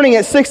tomorrow morning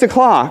at 6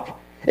 o'clock.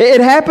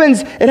 It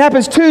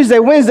happens Tuesday,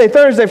 Wednesday,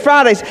 Thursday,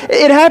 Fridays.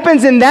 It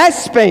happens in that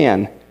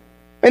span.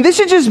 And this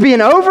should just be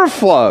an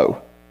overflow.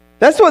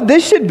 That's what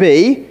this should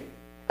be.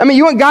 I mean,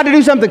 you want God to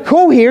do something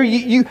cool here.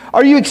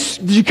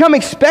 Did you come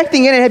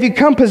expecting it, and have you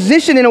come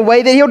positioned in a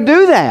way that He'll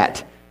do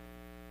that?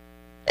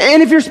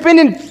 And if you're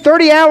spending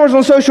 30 hours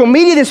on social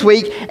media this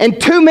week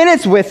and 2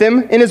 minutes with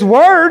Him in His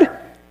Word,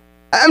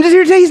 I'm just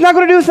here to tell you He's not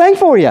going to do a thing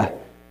for you.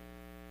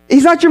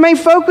 He's not your main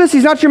focus.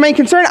 He's not your main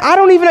concern.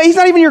 He's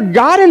not even your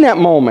God in that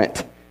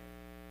moment.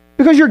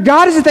 Because your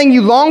God is the thing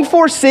you long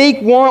for,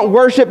 seek, want,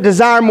 worship,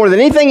 desire more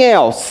than anything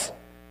else.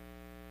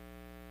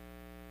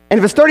 And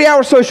if it's 30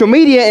 hours social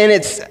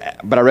media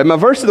but I read my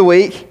verse of the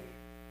week,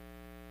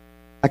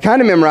 I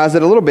kind of memorized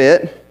it a little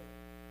bit.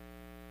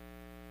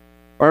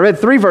 Or I read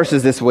 3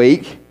 verses this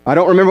week. I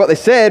don't remember what they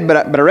said, but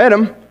I read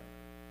them.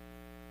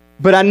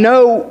 But I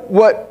know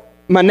what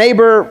my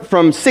neighbor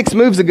from 6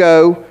 moves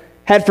ago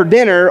had for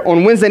dinner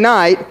on Wednesday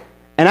night,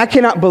 and I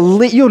cannot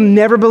believe, you'll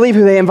never believe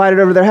who they invited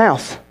over to their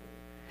house.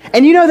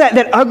 And you know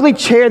that ugly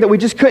chair that we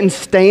just couldn't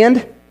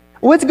stand?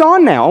 Well, it's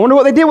gone now. I wonder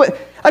what they did with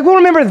it. Like, we'll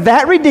remember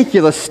that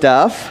ridiculous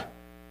stuff,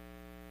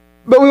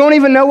 but we won't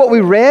even know what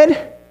we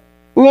read.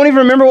 We won't even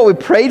remember what we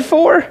prayed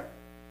for.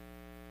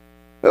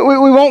 We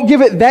won't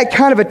give it that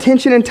kind of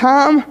attention and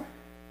time.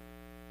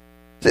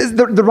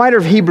 The writer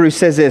of Hebrews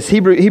says this,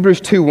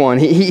 Hebrews 2:1.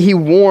 He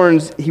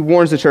warns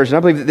the church, and I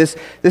believe that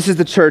this is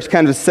the church,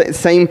 kind of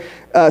same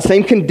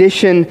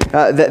condition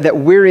that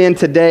we're in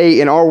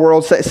today in our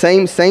world,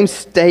 same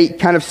state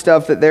kind of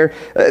stuff that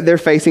they're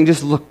facing.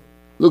 Just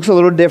looks a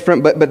little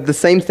different, but the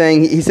same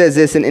thing. He says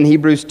this in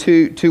Hebrews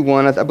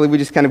 2:1. I believe we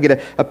just kind of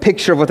get a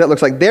picture of what that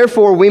looks like.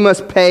 Therefore, we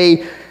must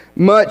pay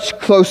much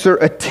closer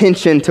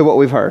attention to what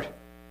we've heard.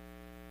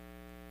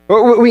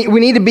 We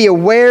need to be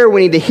aware,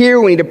 we need to hear,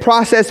 we need to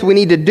process, we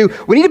need to do,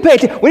 we need to pay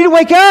attention, we need to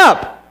wake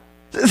up.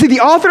 See, the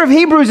author of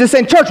Hebrews is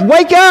saying, church,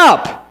 wake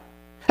up.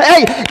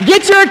 Hey,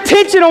 get your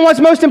attention on what's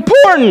most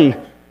important.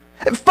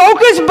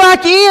 Focus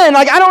back in.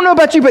 Like, I don't know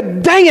about you,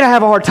 but dang it, I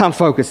have a hard time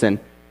focusing.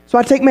 So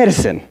I take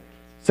medicine.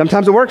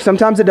 Sometimes it works,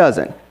 sometimes it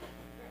doesn't.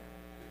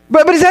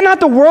 But is that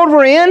not the world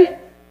we're in?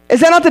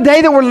 Is that not the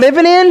day that we're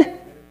living in?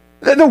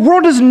 The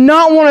world does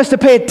not want us to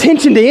pay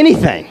attention to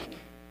anything.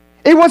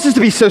 He wants us to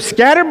be so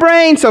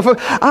scatterbrained, so look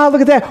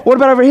at that. What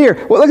about over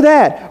here? Well, look at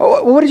that.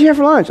 Oh, what did you have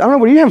for lunch? I don't know.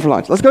 What are you having for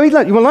lunch? Let's go eat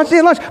lunch. You want lunch?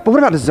 Eat lunch. But what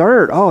about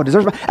dessert? Oh,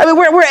 dessert. I mean,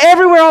 we're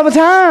everywhere all the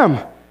time.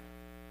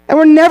 And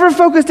we're never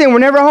focused in. We're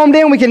never homed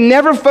in. We can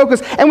never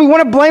focus. And we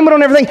want to blame it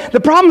on everything. The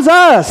problem's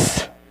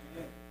us.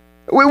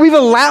 We've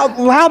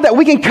allowed that.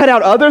 We can cut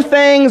out other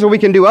things or we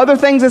can do other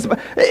things.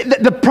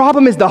 The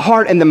problem is the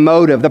heart and the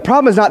motive. The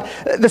problem is not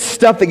the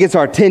stuff that gets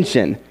our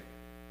attention.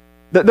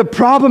 The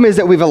problem is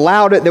that we've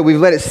allowed it, that we've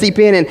let it seep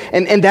in.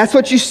 And that's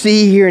what you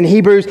see here in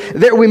Hebrews,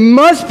 that we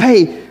must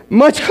pay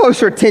much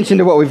closer attention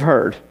to what we've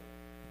heard.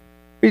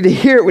 We need to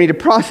hear it. We need to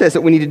process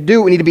it. We need to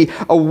do it. We need to be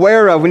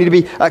aware of. We need to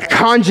be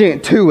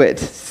conjugate to it.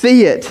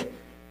 See it.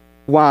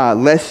 Why?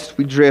 Lest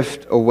we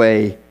drift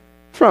away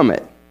from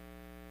it.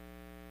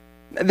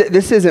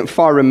 This isn't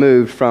far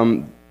removed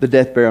from the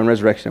death, burial, and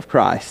resurrection of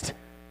Christ.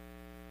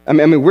 I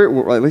mean,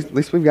 we're at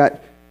least we've got a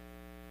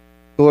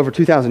little over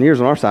 2,000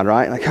 years on our side,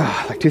 right?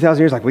 Like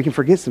 2,000 years, like we can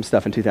forget some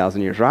stuff in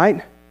 2,000 years, right?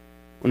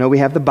 Well, no, we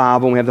have the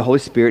Bible and we have the Holy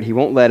Spirit. He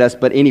won't let us,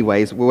 but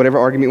anyways, whatever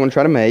argument you want to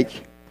try to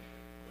make.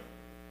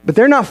 But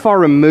they're not far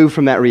removed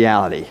from that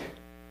reality.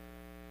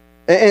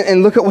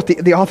 And look at what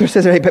the author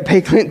says. Hey,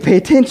 pay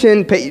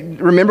attention.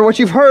 Remember what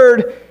you've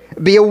heard.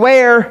 Be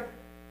aware.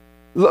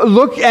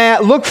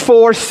 Look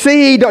for,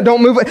 see.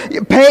 Don't move.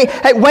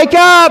 Hey, wake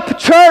up,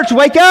 church.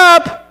 Wake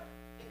up.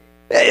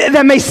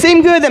 That may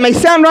seem good. That may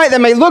sound right.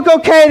 That may look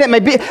okay. That may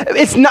be.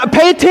 It's not.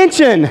 Pay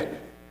attention.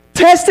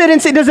 Test it and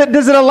see. Does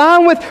it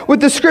align with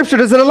the Scripture?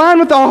 Does it align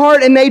with the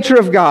heart and nature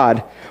of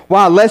God?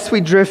 Why? Lest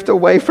we drift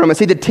away from it.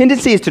 See, the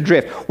tendency is to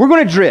drift. We're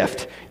going to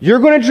drift. You're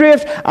going to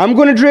drift. I'm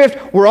going to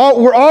drift. We're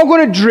all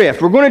going to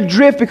drift. We're going to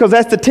drift because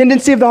that's the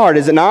tendency of the heart,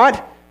 is it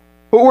not?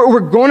 We're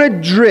going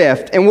to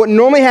drift. And what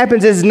normally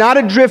happens is not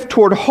a drift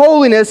toward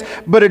holiness,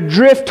 but a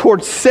drift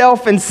toward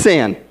self and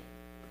sin.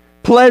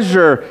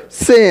 Pleasure,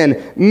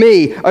 sin,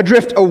 me. A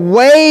drift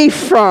away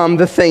from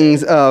the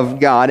things of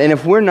God. And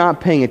if we're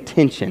not paying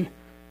attention,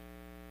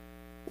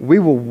 we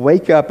will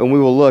wake up and we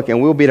will look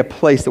and we'll be at a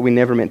place that we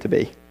never meant to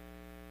be.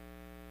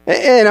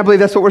 And I believe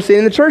that's what we're seeing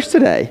in the church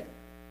today.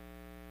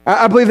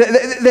 I believe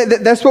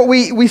that's what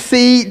we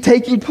see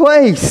taking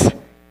place.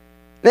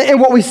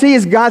 And what we see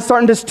is God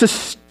starting to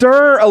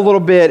stir a little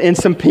bit in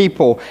some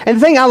people. And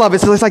the thing I love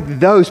is it's like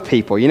those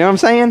people, you know what I'm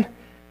saying?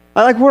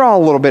 Like we're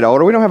all a little bit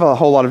older. We don't have a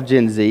whole lot of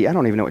Gen Z. I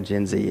don't even know what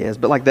Gen Z is,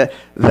 but like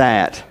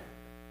that.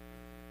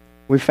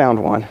 We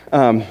found one.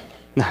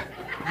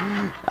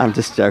 I'm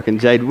just joking.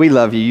 Jade, we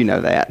love you. You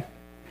know that.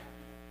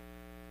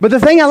 But the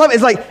thing I love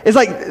is like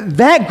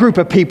that group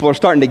of people are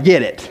starting to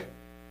get it.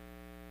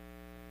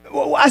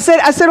 I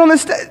said on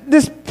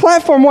this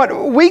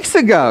platform, weeks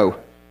ago.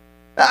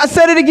 I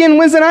said it again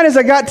Wednesday night as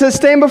I got to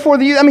stand before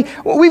the youth. I mean,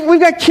 we've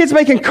got kids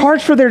making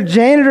cards for their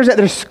janitors at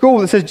their school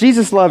that says,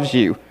 Jesus loves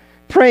you,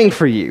 praying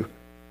for you.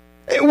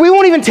 We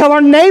won't even tell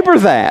our neighbor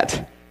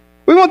that.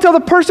 We won't tell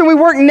the person we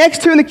work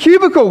next to in the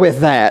cubicle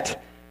with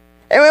that.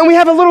 And we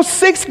have a little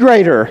 6th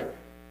grader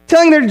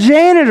telling their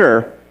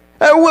janitor.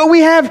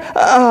 We have,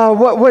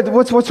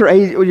 what's her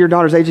age, your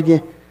daughter's age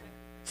again?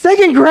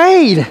 2nd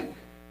grade.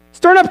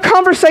 Stirring up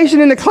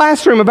conversation in the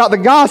classroom about the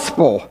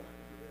gospel.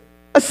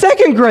 A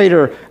 2nd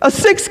grader, a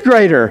 6th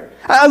grader.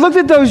 I looked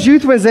at those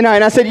youth Wednesday night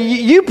and I said,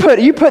 you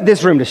put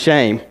this room to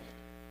shame.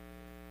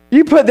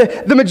 You put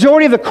the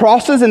majority of the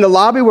crosses in the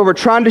lobby where we're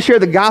trying to share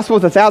the gospel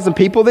with 1,000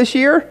 people this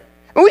year.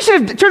 And we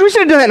should have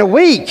done that in a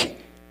week.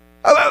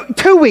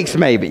 2 weeks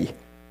maybe.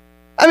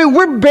 I mean,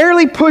 we're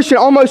barely pushing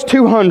almost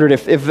 200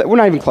 if we're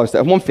not even close to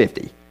that,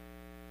 150.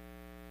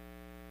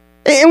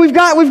 And we've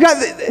got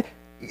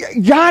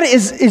God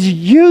is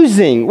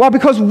using, well,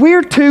 because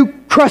we're too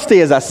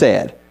crusty, as I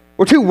said.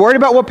 We're too worried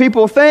about what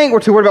people think.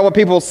 We're too worried about what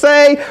people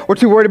say. We're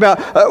too worried about,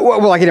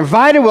 will I get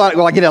invited?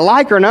 Will I get a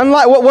like or an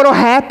unlike? What'll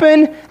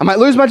happen? I might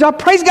lose my job.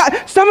 Praise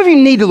God. Some of you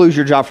need to lose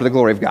your job for the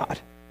glory of God.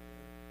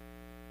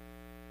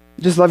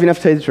 Just love you enough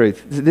to tell you the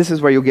truth. This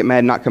is where you'll get mad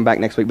and not come back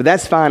next week. But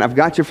that's fine. I've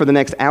got you for the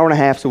next hour and a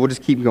half, so we'll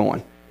just keep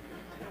going.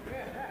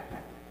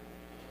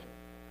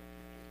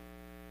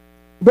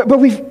 But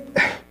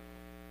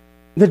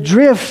the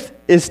drift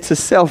is to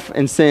self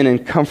and sin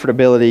and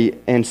comfortability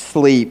and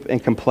sleep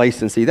and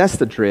complacency. That's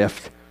the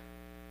drift.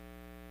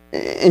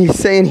 And he's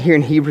saying here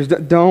in Hebrews,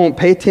 don't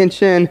pay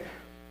attention,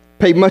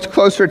 pay much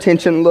closer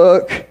attention,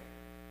 look.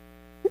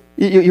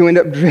 You end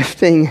up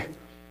drifting.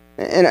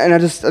 And I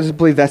just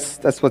believe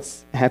that's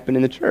what's happened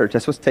in the church.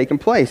 That's what's taken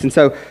place. And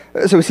so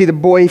we see the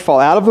boy fall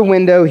out of the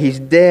window. He's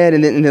dead.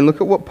 And then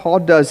look at what Paul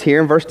does here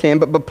in verse 10.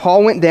 But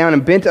Paul went down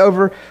and bent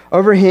over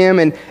him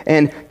and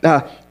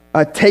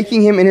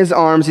taking him in his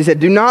arms, he said,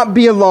 do not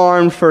be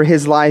alarmed, for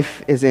his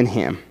life is in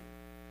him.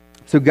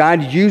 So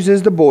God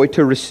uses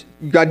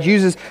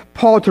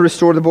Paul to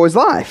restore the boy's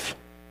life.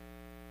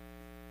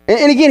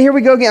 And again, here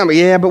we go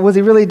again. But was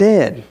he really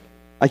dead?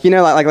 Like we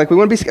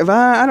want to be.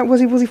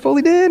 Was he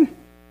fully dead?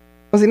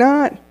 Was he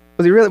not?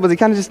 Was he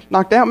kind of just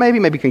knocked out?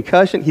 Maybe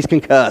concussion. He's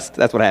concussed.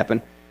 That's what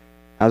happened.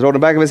 I was rolled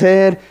in the back of his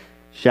head.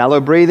 Shallow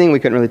breathing. We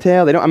couldn't really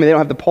tell. They don't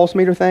have the pulse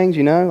meter things.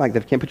 Like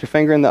they can't put your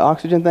finger in the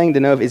oxygen thing to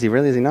know is he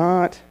really, is he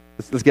not?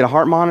 Let's get a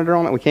heart monitor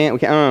on it. We can't.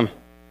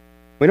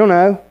 We don't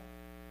know.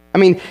 I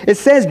mean, it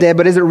says dead,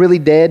 but is it really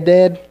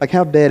dead? Like,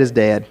 how dead is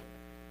dead?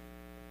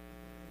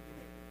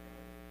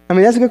 I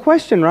mean, that's a good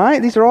question,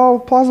 right? These are all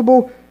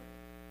plausible.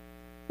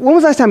 When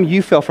was the last time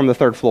you fell from the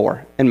 3rd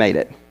floor and made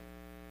it?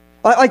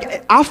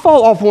 Like I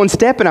fall off one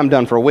step and I'm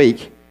done for a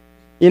week,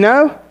 you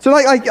know? So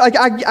I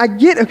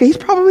get, okay, he's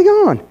probably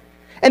gone.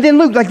 And then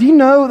Luke, do you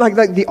know, like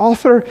the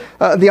author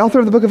of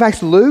the book of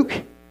Acts, Luke,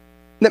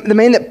 the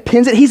man that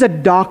pens it, he's a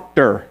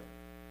doctor.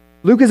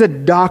 Luke is a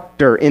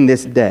doctor in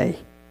this day.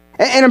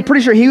 And I'm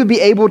pretty sure he would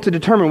be able to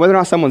determine whether or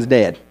not someone's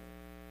dead.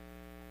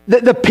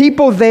 The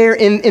people there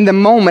in the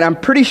moment, I'm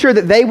pretty sure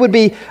that they would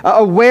be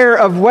aware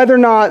of whether or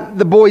not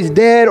the boy's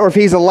dead or if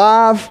he's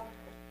alive.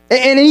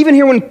 And even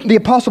here when the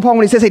Apostle Paul,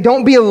 when he says, hey,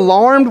 don't be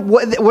alarmed,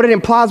 what it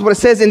implies, what it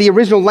says in the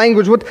original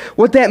language,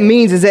 what that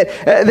means is that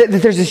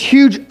there's this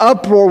huge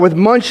uproar with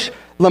much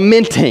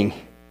lamenting.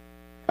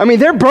 I mean,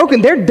 they're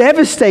broken, they're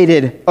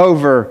devastated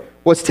over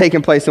what's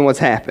taken place and what's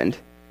happened.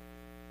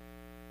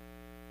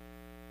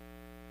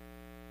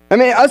 I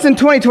mean, us in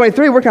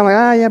 2023, we're kind of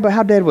like, yeah, but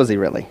how dead was he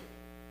really?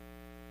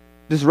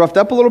 Just roughed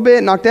up a little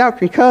bit, knocked out,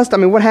 concussed. I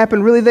mean, what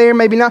happened really there?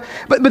 Maybe not.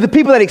 But the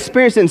people that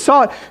experienced it and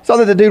saw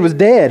that the dude was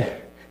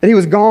dead, that he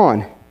was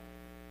gone,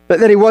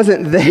 that he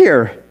wasn't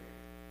there.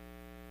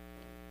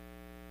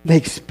 They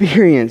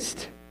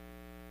experienced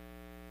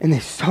and they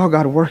saw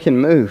God work and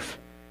move.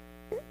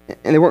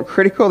 And they weren't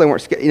critical. They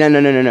weren't scared.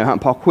 No.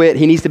 Paul quit.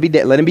 He needs to be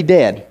dead. Let him be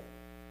dead.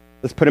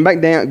 Let's put him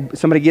back down.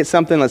 Somebody get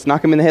something. Let's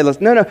knock him in the head.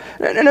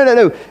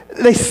 No.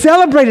 They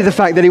celebrated the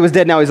fact that he was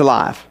dead. Now he's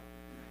alive.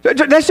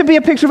 That should be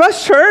a picture of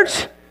us,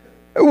 church.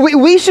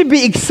 We should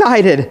be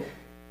excited.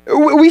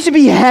 We should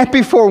be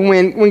happy for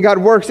when God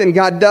works and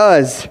God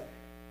does.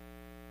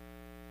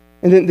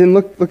 And then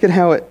look at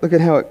how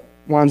it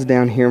winds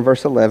down here in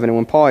verse 11. And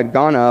when Paul had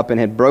gone up and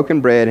had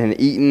broken bread and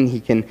had eaten,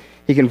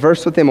 he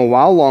conversed with them a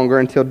while longer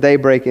until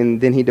daybreak,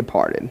 and then he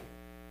departed.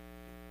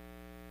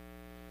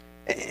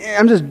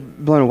 I'm just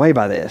blown away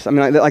by this. I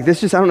mean, like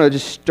this just, I don't know,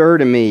 just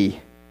stirred in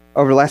me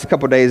over the last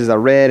couple of days as I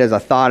read, as I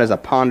thought, as I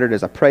pondered,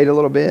 as I prayed a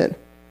little bit.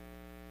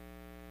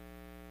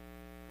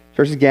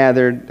 Church is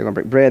gathered, they're going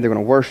to break bread, they're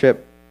going to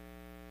worship,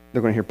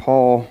 they're going to hear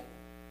Paul.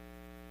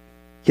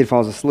 Kid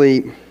falls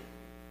asleep,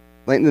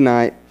 late in the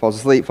night, falls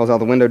asleep, falls out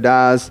the window,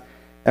 dies.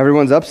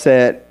 Everyone's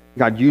upset.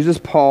 God uses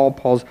Paul.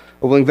 Paul's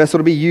a willing vessel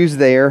to be used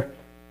there,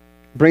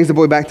 brings the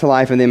boy back to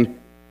life, and then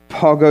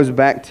Paul goes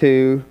back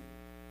to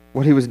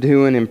what he was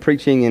doing and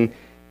preaching, and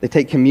they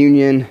take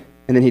communion,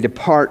 and then he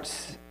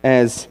departs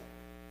as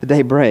the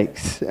day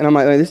breaks. And I'm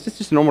like, this is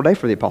just a normal day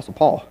for the Apostle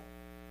Paul.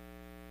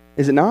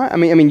 Is it not? I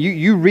mean,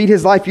 you read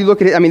his life, you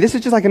look at it. I mean, this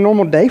is just like a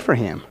normal day for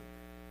him.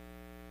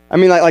 I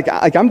mean,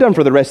 like I'm done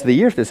for the rest of the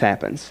year if this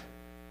happens.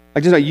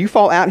 Like, just like you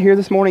fall out here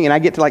this morning, and I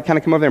get to kind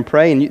of come over there and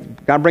pray,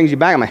 and God brings you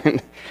back. I'm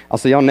like, I'll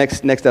see y'all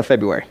next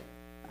February.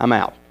 I'm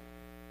out.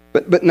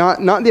 But not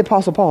the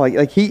Apostle Paul.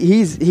 Like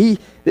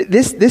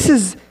this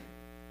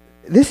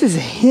is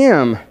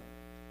him.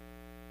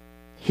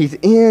 He's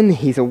in.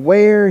 He's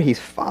aware. He's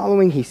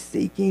following. He's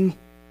seeking.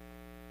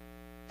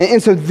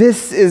 And so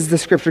this is the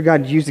scripture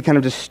God used to kind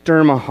of just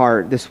stir my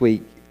heart this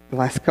week, the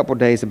last couple of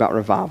days about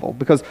revival.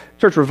 Because,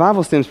 church,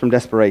 revival stems from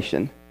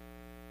desperation.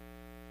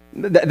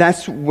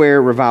 That's where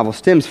revival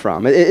stems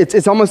from.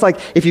 It's almost like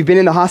if you've been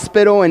in the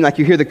hospital and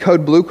you hear the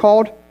code blue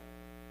called.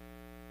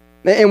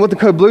 And what the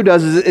code blue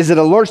does is it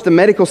alerts the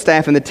medical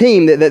staff and the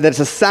team that's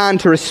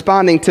assigned to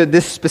responding to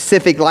this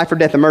specific life or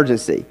death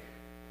emergency.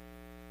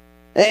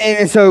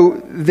 And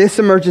so this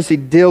emergency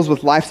deals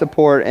with life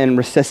support and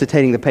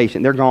resuscitating the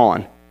patient. They're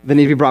gone. They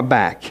need to be brought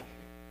back.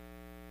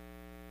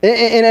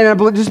 And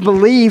I just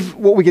believe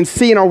what we can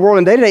see in our world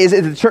and day to day is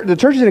that the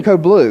church is in a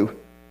code blue.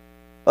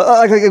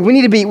 We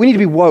need to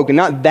be woke, and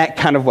not that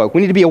kind of woke.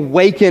 We need to be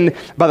awakened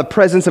by the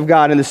presence of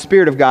God and the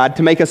Spirit of God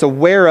to make us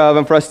aware of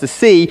and for us to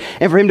see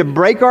and for Him to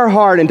break our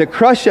heart and to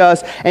crush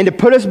us and to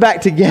put us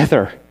back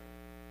together.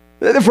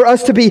 For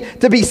us to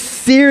be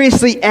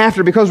seriously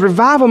after, because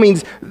revival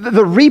means,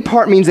 the re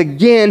part means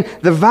again,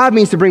 the vibe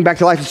means to bring back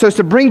to life. So it's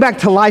to bring back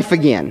to life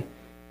again.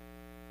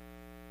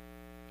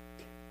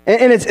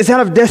 And it's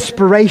out of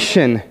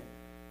desperation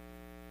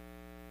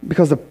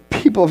because the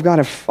people of God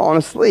have fallen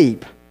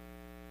asleep.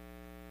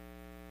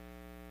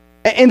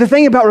 And the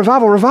thing about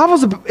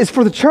revival is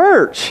for the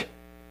church.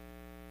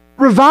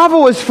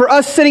 Revival is for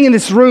us sitting in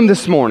this room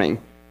this morning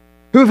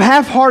who have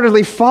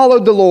half-heartedly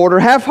followed the Lord, or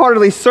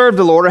half-heartedly served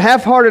the Lord, or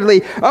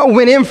half-heartedly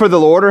went in for the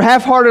Lord, or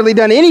half-heartedly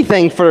done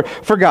anything for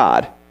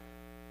God.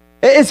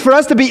 It's for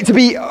us to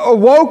be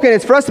awoken.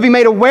 It's for us to be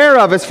made aware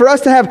of. It's for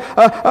us to have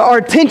our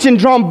attention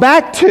drawn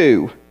back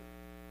to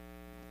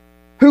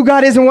who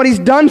God is and what He's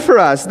done for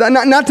us.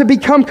 Not to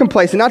become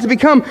complacent, not to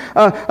become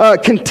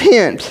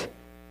content.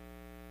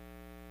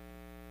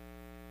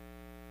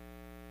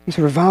 And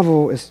so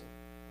revival is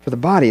for the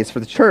body. It's for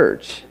the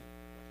church.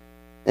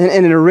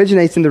 And it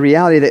originates in the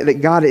reality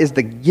that God is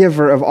the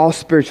giver of all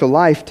spiritual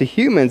life to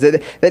humans.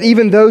 That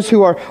even those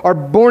who are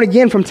born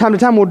again from time to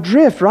time will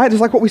drift, right?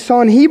 Just like what we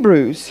saw in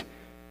Hebrews.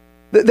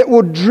 that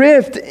will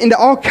drift into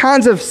all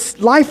kinds of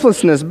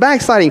lifelessness,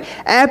 backsliding,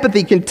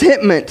 apathy,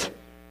 contentment.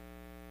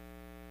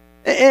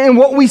 And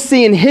what we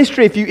see in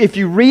history, if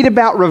you read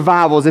about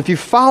revivals, if you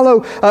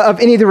follow of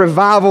any of the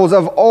revivals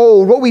of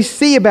old, what we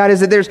see about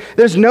is that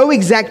there's no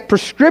exact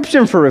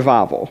prescription for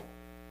revival.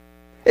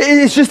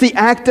 It's just the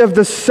act of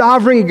the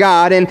sovereign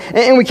God,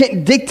 and we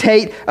can't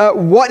dictate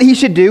what he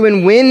should do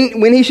and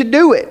when he should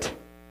do it.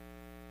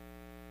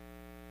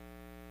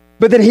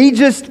 But that he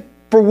just,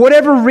 for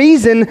whatever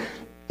reason,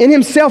 in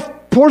himself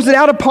pours it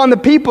out upon the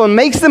people and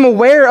makes them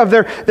aware of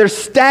their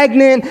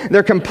stagnant,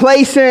 their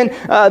complacent,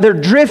 their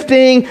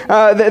drifting,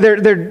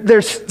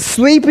 their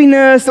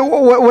sleepiness,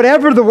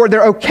 whatever the word,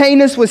 their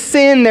okayness with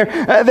sin,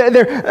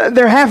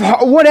 their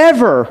half,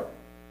 whatever.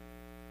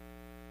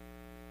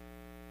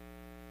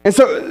 And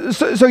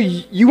so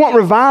you want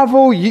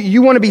revival,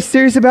 you want to be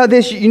serious about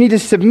this, you need to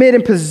submit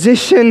and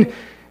position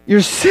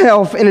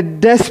yourself in a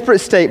desperate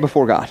state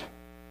before God.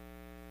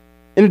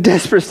 In a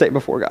desperate state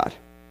before God.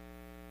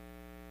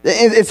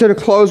 And so to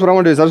close, what I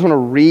want to do is I just want to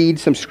read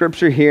some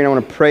scripture here, and I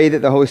want to pray that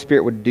the Holy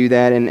Spirit would do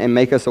that and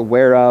make us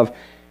aware of.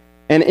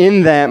 And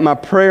in that, my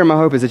prayer, my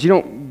hope is that you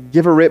don't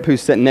give a rip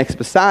who's sitting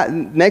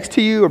next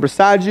to you or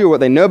beside you, or what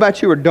they know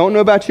about you or don't know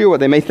about you, or what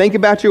they may think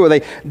about you or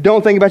they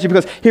don't think about you.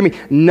 Because, hear me,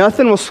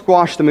 nothing will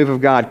squash the move of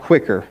God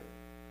quicker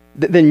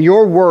than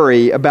your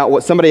worry about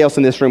what somebody else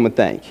in this room would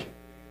think.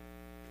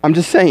 I'm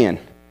just saying.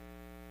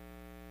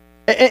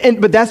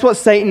 But that's what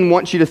Satan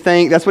wants you to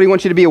think. That's what he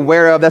wants you to be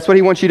aware of. That's what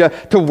he wants you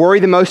to worry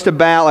the most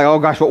about. Like, oh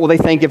gosh, what will they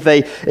think if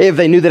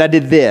they knew that I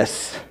did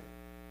this?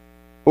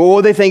 What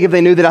would they think if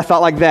they knew that I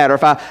thought like that, or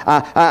if I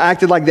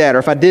acted like that, or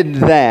if I did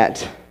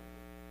that?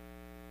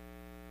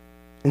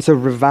 And so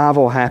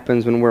revival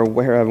happens when we're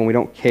aware of and we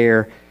don't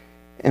care,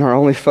 and our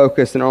only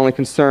focus and our only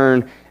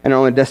concern and our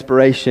only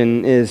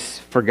desperation is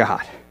for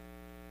God.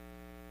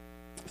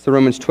 So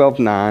Romans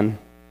 12:9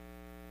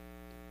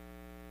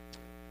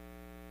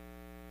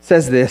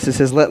 says this. It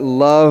says, let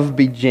love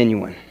be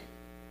genuine.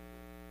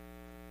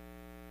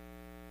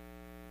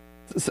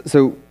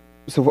 So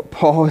what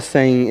Paul is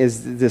saying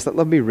is this: let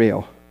love be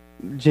real,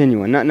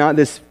 genuine, not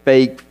this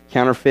fake,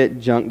 counterfeit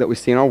junk that we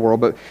see in our world,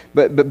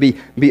 but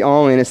be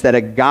all in. It's that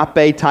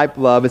agape type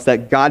love. It's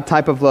that God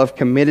type of love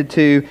committed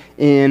to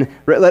in.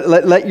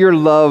 Let your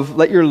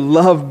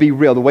love be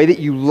real. The way that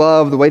you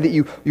love, the way that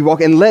you walk,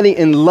 and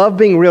love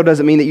being real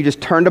doesn't mean that you just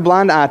turn a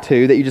blind eye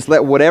to, that you just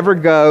let whatever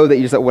go, that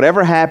you just let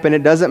whatever happen.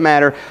 It doesn't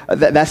matter.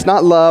 That's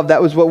not love.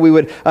 That was what we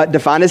would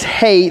define as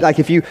hate. Like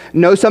if you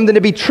know something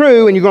to be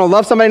true and you're going to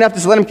love somebody enough to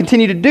just let them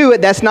continue to do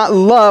it, that's not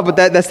love, but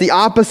that's the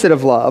opposite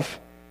of love.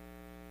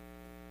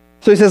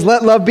 So he says,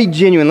 let love be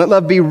genuine, let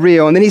love be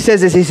real. And then he says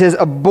this, he says,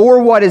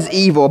 abhor what is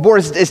evil. Abhor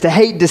is to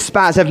hate,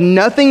 despise, have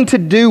nothing to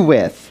do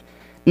with.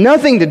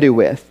 Nothing to do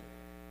with.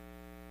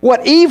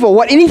 What evil,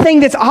 what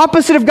anything that's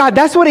opposite of God,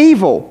 that's what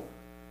evil.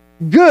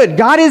 Good,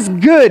 God is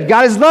good,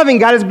 God is loving,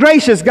 God is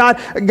gracious, God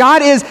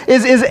is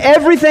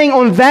everything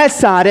on that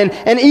side,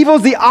 and evil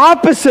is the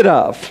opposite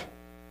of.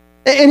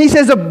 And he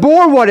says,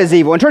 abhor what is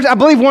evil. In church, I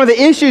believe one of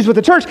the issues with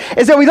the church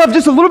is that we love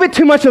just a little bit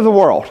too much of the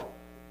world.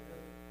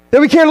 That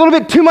we care a little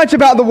bit too much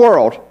about the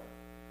world.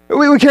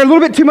 We care a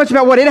little bit too much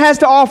about what it has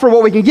to offer,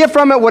 what we can get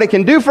from it, what it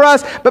can do for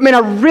us. But man,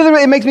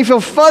 it makes me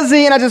feel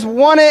fuzzy, and I just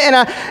want it,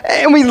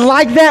 and we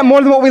like that more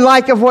than what we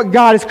like of what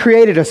God has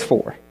created us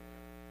for.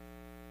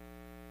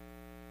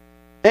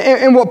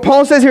 And what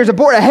Paul says here is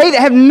abhor, hate it,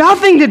 have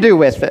nothing to do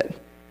with it.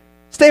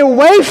 Stay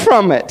away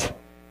from it.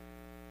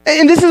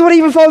 And this is what he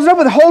even follows up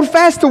with, hold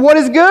fast to what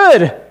is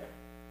good.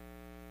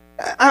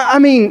 I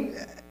mean,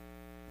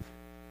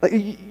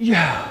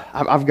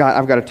 I've got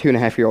a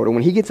 2.5-year-old, and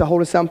when he gets a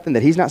hold of something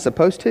that he's not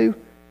supposed to,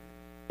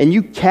 and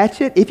you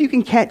catch it, if you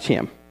can catch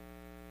him,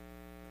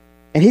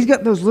 and he's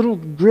got those little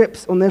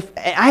grips on the,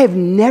 I have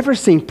never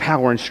seen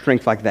power and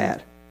strength like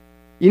that.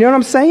 You know what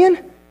I'm saying?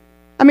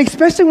 I mean,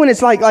 especially when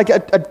it's like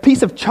a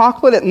piece of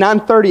chocolate at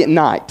 9:30 at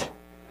night.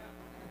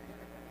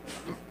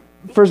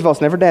 First of all,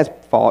 it's never Dad's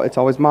fault. It's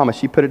always Mama.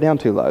 She put it down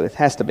too low. It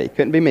has to be.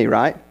 Couldn't be me,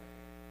 right?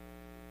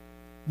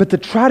 But to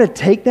try to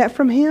take that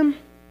from him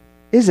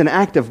is an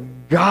act of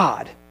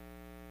God.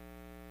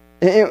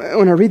 And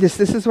when I read this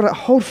is what I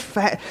hold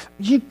fast.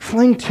 You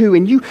cling to,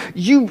 and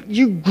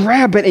you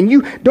grab it, and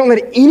you don't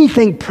let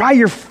anything pry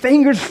your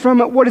fingers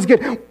from it. What is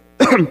good?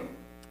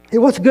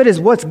 What's good is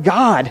what's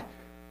God.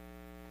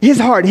 His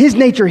heart, His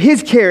nature,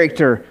 His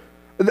character.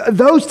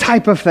 Those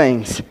type of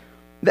things.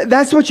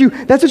 That's what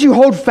you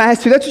hold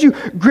fast to. That's what you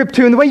grip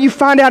to. And the way you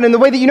find out, and the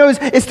way that you know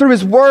is through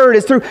His Word,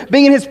 is through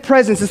being in His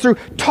presence, is through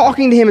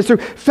talking to Him, is through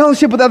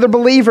fellowship with other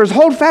believers.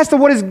 Hold fast to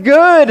what is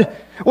good,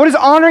 what is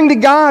honoring to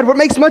God, what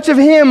makes much of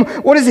Him,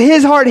 what is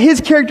His heart,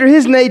 His character,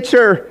 His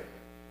nature.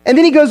 And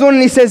then he goes on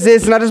and he says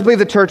this, and I just believe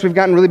the church, we've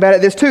gotten really bad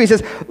at this too. He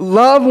says,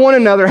 love one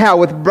another, how?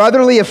 With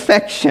brotherly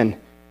affection.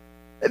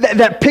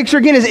 That picture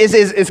again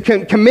is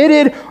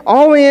committed,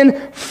 all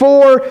in,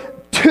 for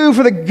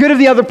the good of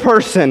the other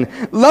person.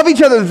 Love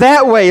each other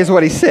that way is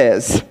what he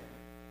says.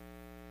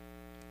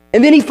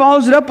 And then he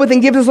follows it up with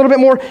and gives us a little bit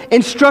more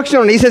instruction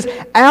on it. He says,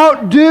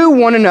 outdo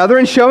one another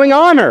in showing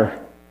honor.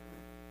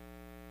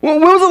 When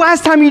was the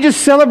last time you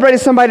just celebrated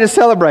somebody to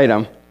celebrate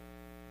them?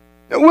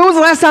 When was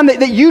the last time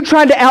that you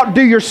tried to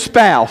outdo your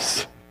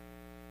spouse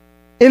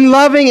in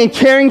loving and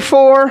caring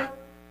for,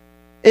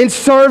 in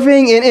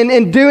serving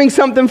and doing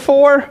something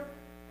for?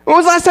 When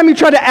was the last time you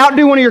tried to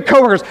outdo one of your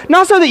coworkers?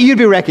 Not so that you'd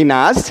be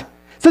recognized,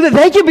 so that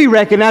they could be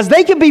recognized,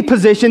 they could be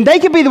positioned, they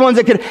could be the ones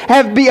that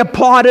could be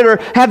applauded or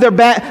have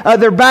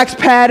their backs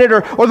patted,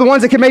 or the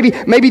ones that could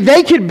maybe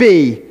they could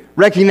be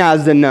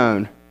recognized and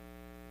known.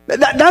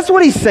 That's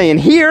what he's saying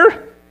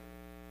here.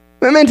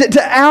 I mean,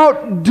 to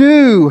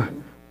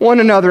outdo one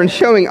another in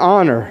showing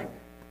honor.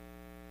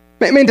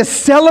 I mean, to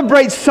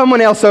celebrate someone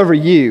else over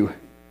you.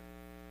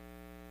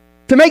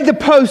 To make the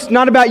post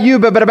not about you,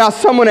 but about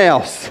someone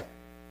else.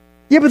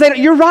 Yeah, but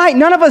you're right.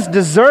 None of us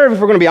deserve, if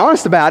we're going to be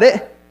honest about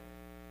it.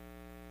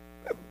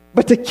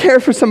 But to care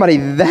for somebody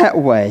that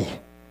way.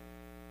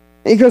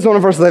 And he goes on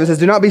in verse 11, says,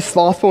 do not be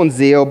slothful in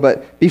zeal,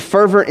 but be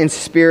fervent in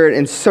spirit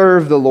and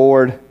serve the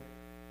Lord.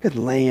 Good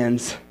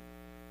lands.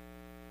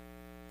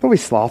 Don't be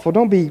slothful.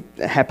 Don't be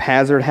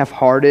haphazard,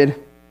 half-hearted.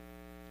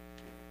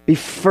 Be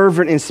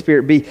fervent in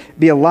spirit.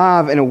 Be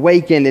alive and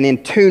awakened and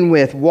in tune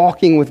with,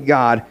 walking with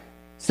God,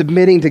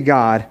 submitting to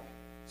God.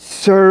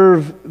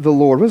 Serve the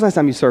Lord. When was the last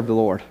time you served the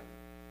Lord?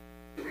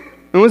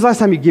 When was the last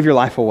time you give your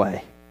life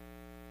away?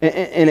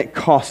 And it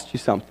cost you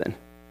something.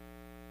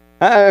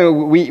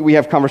 We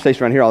have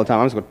conversation around here all the time.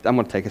 I'm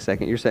going to take a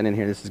second. You're sitting in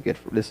here. This is good.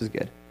 This is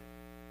good.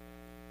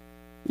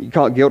 You can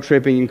call it guilt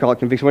tripping. You can call it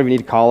conviction. Whatever you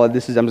need to call it.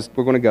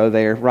 We're going to go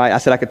there, right? I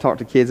said I could talk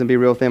to kids and be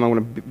real with them. I'm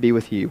going to be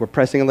with you. We're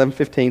pressing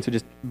 11:15, so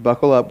just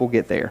buckle up. We'll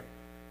get there.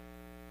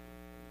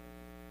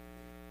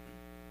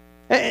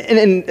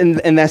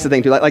 And that's the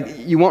thing too. Like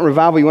you want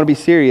revival, you want to be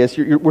serious.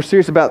 We're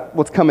serious about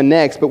what's coming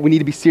next, but we need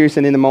to be serious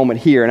and in the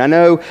moment here. And I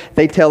know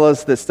they tell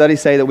us that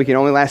studies say that we can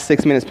only last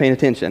 6 minutes paying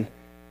attention.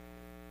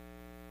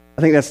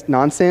 I think that's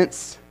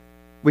nonsense.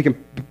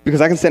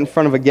 Because I can sit in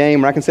front of a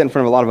game, or I can sit in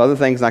front of a lot of other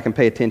things, and I can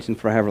pay attention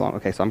for however long.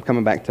 Okay, so I'm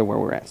coming back to where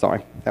we're at.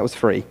 Sorry, that was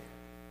free.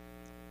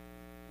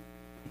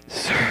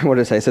 What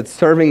did it say? It said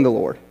serving the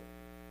Lord.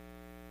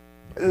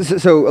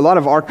 So a lot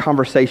of our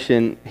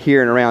conversation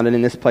here and around and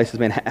in this place has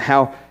been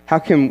how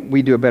can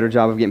we do a better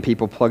job of getting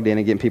people plugged in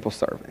and getting people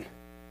serving?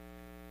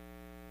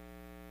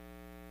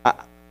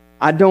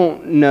 I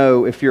don't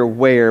know if you're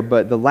aware,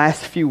 but the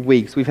last few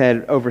weeks we've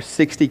had over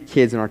 60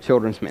 kids in our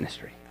children's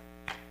ministry.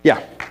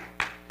 Yeah.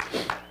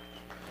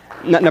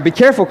 Now be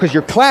careful because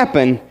you're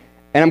clapping,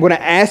 and I'm going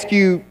to ask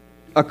you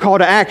a call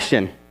to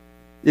action.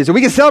 So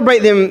we can celebrate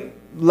them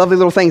lovely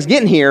little things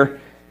getting here,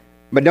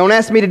 but don't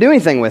ask me to do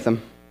anything with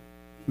them.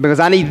 Because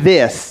I need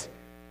this.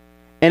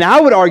 And I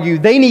would argue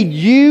they need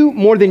you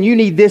more than you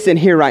need this in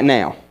here right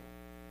now,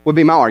 would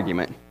be my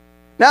argument.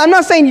 Now, I'm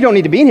not saying you don't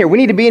need to be in here. We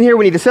need to be in here.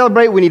 We need to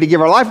celebrate. We need to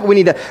give our life. We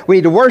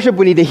need to worship.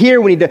 We need to hear.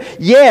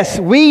 Yes,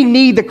 we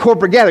need the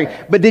corporate gathering.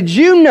 But did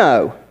you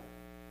know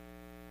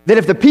that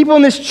if the people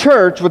in this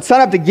church would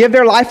sign up to give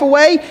their life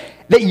away,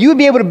 that you would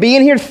be able to be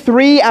in here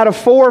 3 out of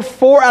 4,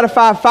 4 out of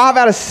 5, 5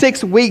 out of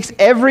 6 weeks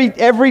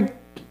every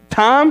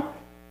time?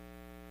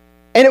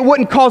 And it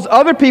wouldn't cause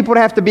other people to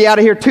have to be out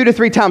of here 2 to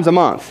 3 times a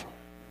month.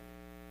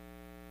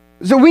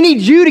 So we need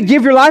you to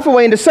give your life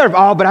away and to serve.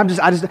 Oh, but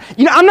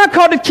I'm not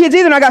called to kids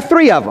either, and I got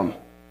 3 of them.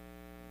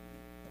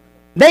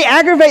 They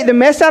aggravate the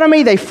mess out of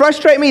me. They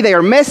frustrate me. They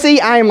are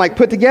messy. I am like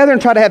put together and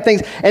try to have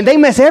things, and they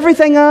mess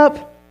everything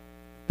up.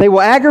 They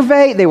will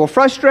aggravate. They will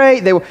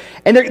frustrate.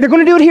 And they're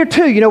going to do it here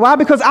too. You know why?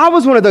 Because I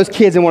was one of those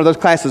kids in one of those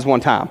classes one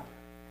time.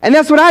 And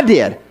that's what I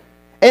did.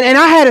 And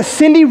I had a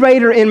Cindy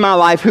Rader in my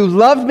life who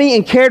loved me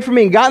and cared for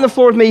me and got on the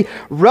floor with me.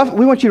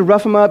 We want you to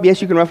rough them up.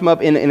 Yes, you can rough them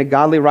up in a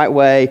godly, right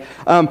way.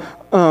 In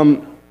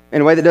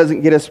a way that doesn't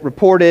get us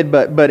reported,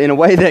 but in a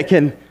way that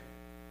can.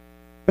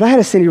 But I had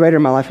a Cindy Rader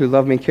in my life who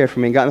loved me and cared for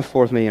me and got on the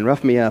floor with me and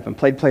roughed me up and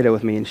played Play-Doh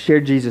with me and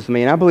shared Jesus with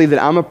me. And I believe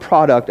that I'm a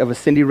product of a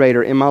Cindy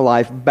Rader in my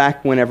life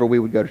back whenever we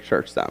would go to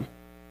church some.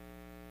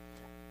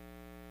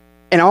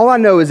 And all I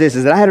know is this,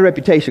 is that I had a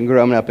reputation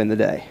growing up in the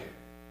day.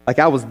 Like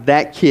I was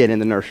that kid in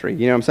the nursery.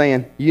 You know what I'm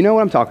saying? You know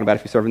what I'm talking about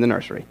if you serve in the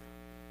nursery.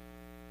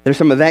 There's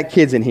some of that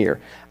kids in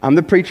here. I'm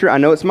the preacher. I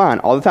know it's mine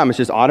all the time. It's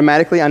just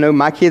automatically, I know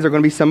my kids are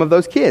going to be some of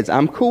those kids.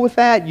 I'm cool with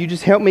that. You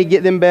just help me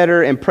get them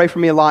better and pray for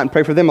me a lot and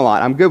pray for them a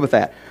lot. I'm good with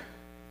that.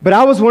 But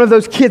I was one of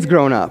those kids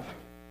growing up.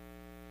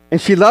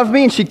 And she loved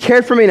me and she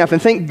cared for me enough. And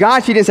thank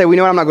God she didn't say, well, you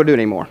know what, I'm not going to do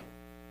it anymore.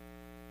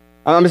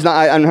 I'm just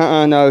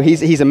not, no,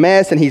 he's a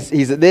mess and he's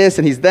this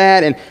and he's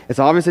that. And it's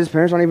obvious his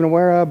parents aren't even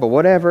aware of, but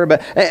whatever.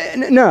 But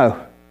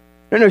no,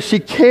 she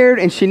cared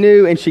and she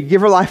knew and she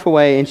gave her life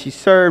away and she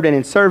served. And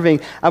in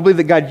serving, I believe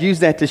that God used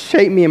that to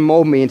shape me and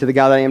mold me into the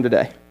guy that I am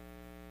today.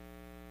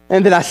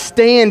 And that I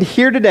stand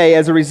here today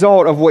as a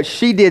result of what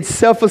she did,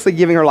 selflessly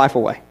giving her life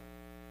away.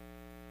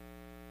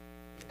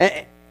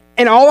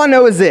 And all I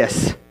know is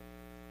this.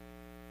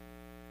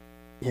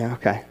 Yeah,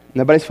 okay.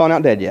 Nobody's fallen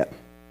out dead yet.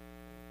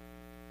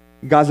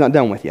 God's not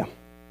done with you.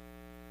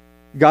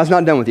 God's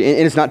not done with you.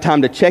 And it's not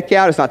time to check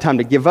out. It's not time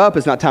to give up.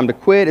 It's not time to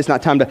quit. It's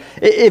not time to,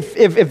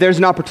 if there's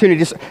an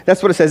opportunity,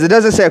 that's what it says. It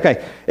doesn't say,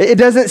 okay, it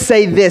doesn't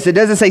say this. It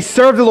doesn't say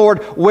serve the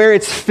Lord where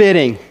it's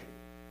fitting.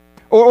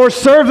 Or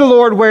serve the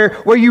Lord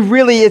where you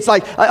really, it's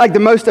like the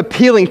most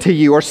appealing to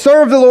you. Or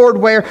serve the Lord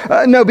where,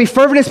 no, be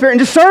fervent in spirit and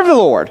just serve the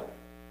Lord.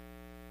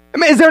 I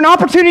mean, is there an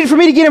opportunity for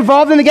me to get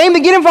involved in the game?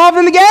 Then get involved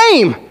in the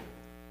game.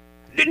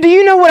 Do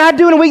you know what I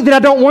do in a week that I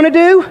don't want to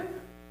do?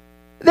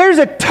 There's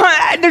a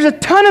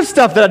ton of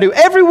stuff that I do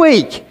every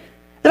week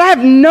that I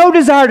have no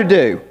desire to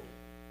do.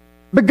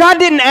 But God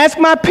didn't ask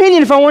my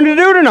opinion if I wanted to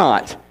do it or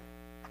not.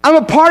 I'm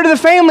a part of the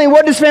family.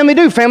 What does family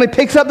do? Family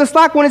picks up the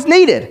slack when it's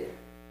needed.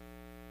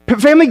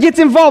 Family gets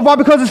involved. Why?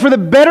 Because it's for the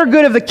better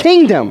good of the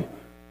kingdom.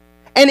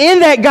 And in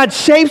that, God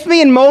shapes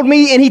me and molds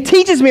me, and He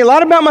teaches me a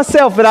lot about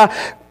myself that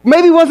I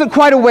maybe wasn't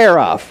quite aware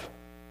of.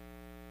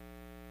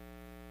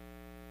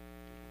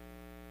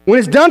 When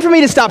it's done for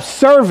me to stop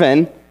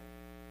serving,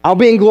 I'll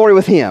be in glory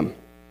with Him.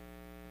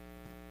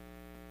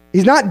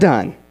 He's not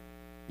done.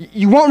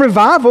 You want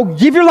revival?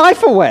 Give your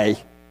life away.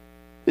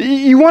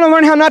 You want to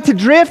learn how not to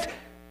drift?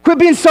 Quit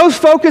being so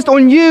focused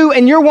on you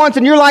and your wants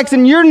and your likes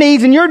and your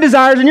needs and your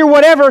desires and your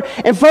whatever,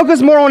 and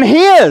focus more on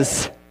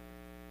His.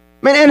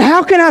 Man, and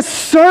how can I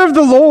serve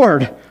the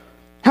Lord?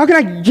 How can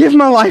I give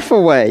my life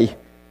away?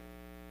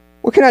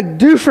 What can I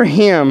do for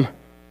Him?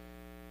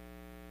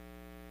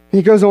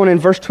 He goes on in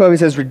verse 12, he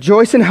says,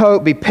 rejoice in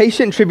hope, be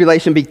patient in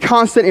tribulation, be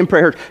constant in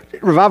prayer.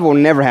 Revival will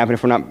never happen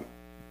if we're not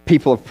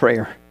people of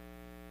prayer.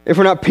 If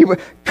we're not people,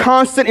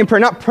 constant in prayer,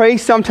 not pray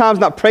sometimes,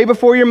 not pray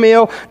before your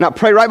meal, not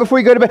pray right before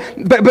you go to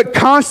bed, but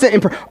constant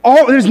in prayer.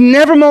 There's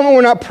never a moment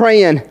we're not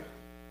praying.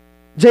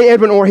 J.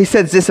 Edwin Orr, he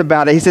says this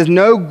about it. He says,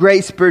 no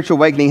great spiritual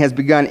awakening has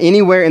begun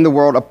anywhere in the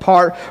world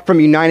apart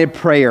from united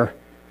prayer.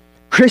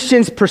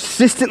 Christians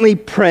persistently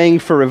praying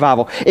for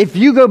revival. If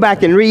you go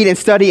back and read and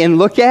study and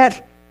look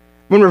at,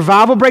 when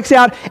revival breaks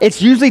out,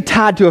 it's usually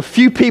tied to a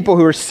few people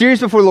who are serious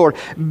before the Lord,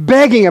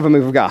 begging of a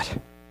move of God.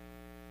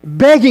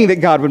 Begging that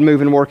God would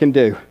move and work and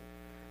do.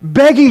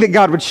 Begging that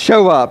God would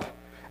show up.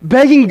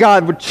 Begging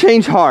God would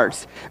change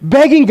hearts.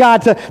 Begging God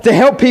to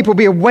help people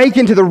be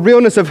awakened to the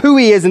realness of who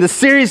He is and the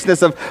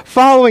seriousness of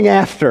following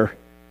after.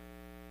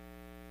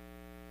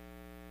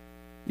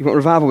 You want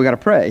revival, we got to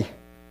pray.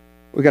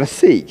 We got to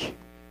seek.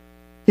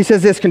 He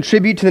says this,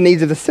 contribute to the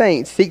needs of the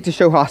saints. Seek to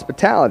show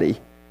hospitality.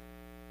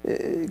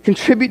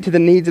 Contribute to the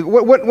needs of,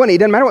 what need? It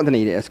doesn't matter what the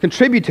need is.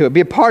 Contribute to it.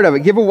 Be a part of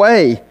it. Give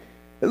away.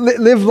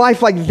 Live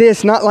life like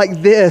this, not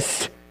like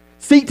this.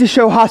 Seek to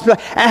show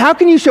hospitality. How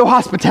can you show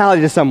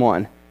hospitality to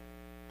someone?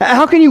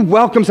 How can you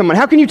welcome someone?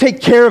 How can you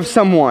take care of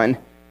someone?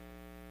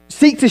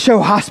 Seek to show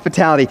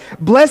hospitality.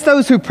 Bless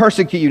those who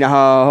persecute you.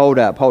 Now, hold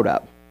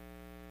up.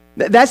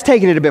 That's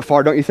taking it a bit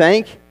far, don't you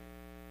think?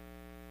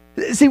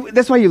 See,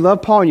 that's why you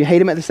love Paul and you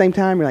hate him at the same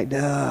time. You're like,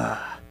 duh.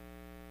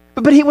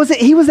 But he was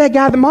that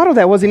guy that modeled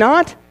that, was he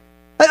not?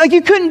 Like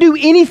you couldn't do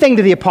anything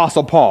to the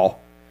Apostle Paul.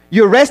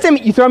 You arrest him,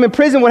 you throw him in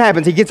prison, what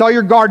happens? He gets all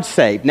your guards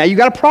saved. Now you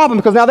got a problem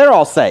because now they're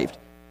all saved.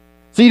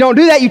 So you don't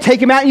do that, you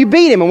take him out and you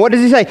beat him. And what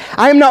does he say?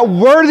 I am not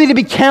worthy to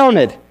be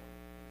counted,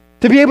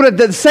 to be able to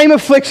the same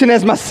affliction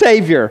as my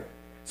Savior.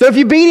 So if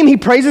you beat him, he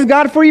praises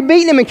God for you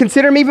beating him and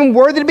consider him even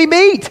worthy to be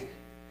beat.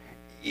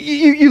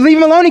 You leave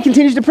him alone, he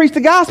continues to preach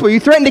the gospel. You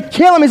threaten to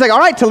kill him, he's like, all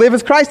right, to live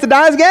is Christ, to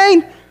die is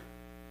gain.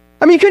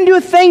 I mean, you couldn't do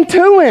a thing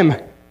to him.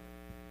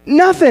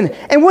 Nothing.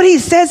 And what he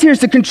says here is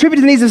to contribute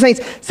to the needs of the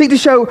saints. Seek to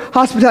show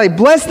hospitality.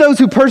 Bless those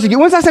who persecute.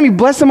 When's the last time you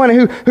blessed someone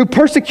who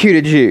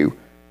persecuted you?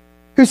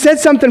 Who said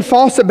something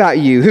false about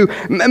you? Who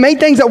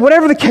made things up,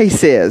 whatever the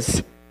case is.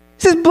 He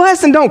says,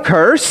 bless and don't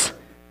curse.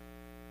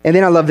 And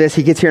then I love this.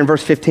 He gets here in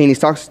verse 15. He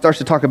starts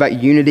to talk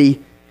about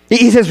unity.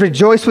 He says,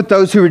 rejoice with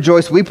those who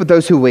rejoice. Weep with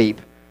those who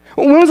weep.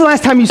 When was the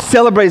last time you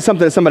celebrated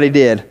something that somebody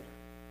did?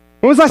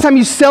 When was the last time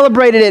you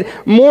celebrated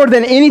it more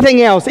than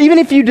anything else? Even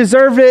if you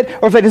deserved it,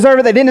 or if they deserve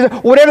it, they didn't deserve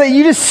it, whatever,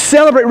 you just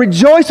celebrate.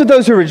 Rejoice with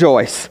those who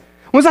rejoice.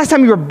 When was the last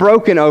time you were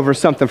broken over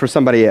something for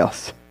somebody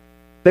else?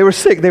 They were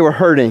sick, they were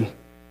hurting,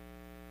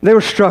 they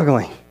were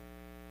struggling.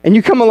 And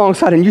you come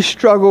alongside and you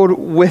struggled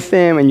with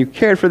them and you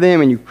cared for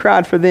them and you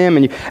cried for them.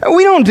 And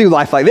we don't do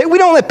life like that. We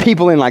don't let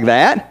people in like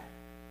that.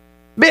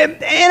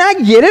 And I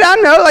get it. I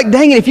know, like,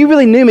 dang it, if you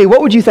really knew me,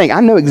 what would you think? I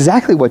know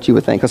exactly what you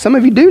would think because some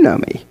of you do know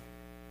me.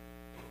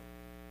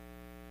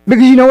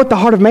 Because you know what the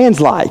heart of man's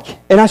like.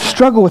 And I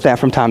struggle with that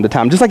from time to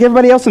time, just like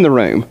everybody else in the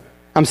room.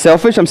 I'm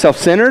selfish. I'm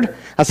self-centered.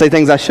 I say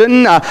things I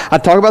shouldn't. I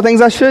talk about things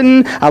I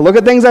shouldn't. I look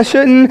at things I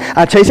shouldn't.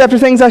 I chase after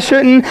things I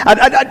shouldn't.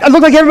 I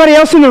look like everybody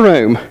else in the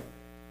room.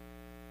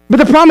 But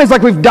the problem is,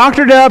 like, we've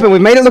doctored it up and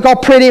we've made it look all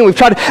pretty and we've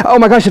tried to, oh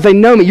my gosh, if they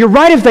know me. You're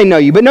right if they know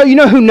you. But no, you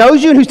know who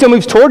knows you and who still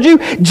moves towards you?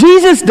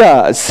 Jesus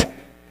does.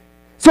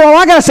 So all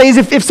I got to say is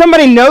if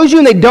somebody knows you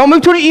and they don't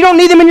move toward you, you don't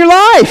need them in your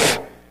life.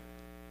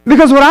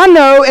 Because what I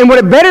know, and what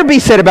it better be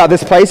said about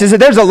this place, is that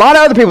there's a lot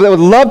of other people that would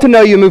love to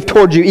know you and move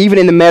towards you, even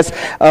in the mess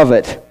of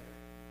it.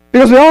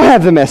 Because we all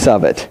have the mess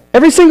of it.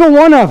 Every single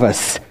one of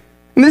us.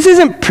 And this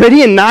isn't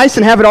pretty and nice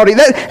and have it all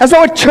together. That's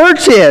not what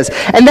church is.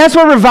 And that's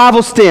where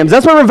revival stems.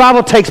 That's where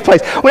revival takes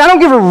place. When I don't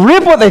give a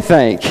rip what they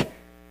think.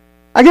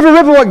 I give a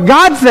rip of what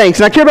God thinks,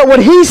 and I care about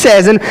what He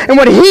says and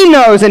what He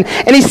knows, and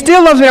He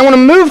still loves me, and I want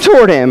to move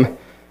toward Him.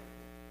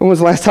 When was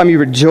the last time you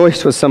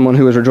rejoiced with someone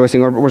who was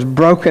rejoicing or was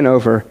broken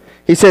over?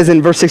 He says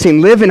in verse 16,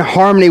 live in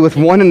harmony with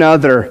one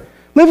another.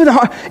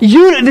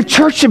 The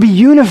church should be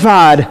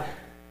unified.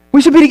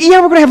 We should be, we're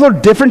going to have little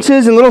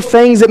differences and little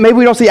things that maybe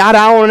we don't see eye to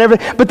eye on and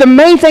everything, but the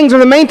main things are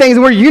the main things,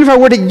 and we're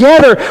unified, we're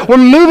together, we're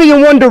moving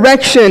in one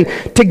direction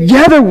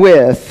together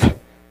with.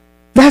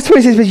 That's what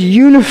he says, be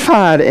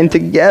unified and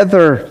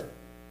together.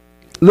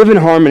 Live in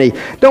harmony.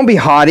 Don't be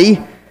haughty,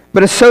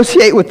 but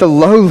associate with the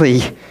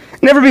lowly.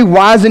 Never be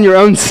wise in your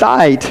own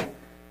sight.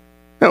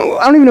 I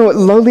don't even know what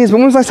lowly is, but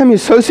when was the last time you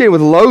associated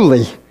with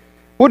lowly?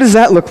 What does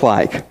that look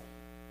like?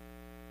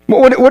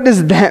 What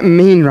does that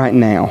mean right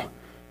now?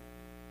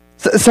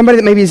 Somebody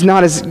that maybe is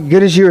not as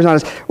good as you, or not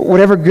as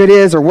whatever good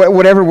is, or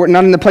whatever,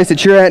 not in the place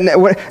that you're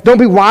at. Don't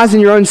be wise in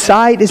your own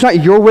sight. It's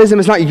not your wisdom.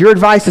 It's not your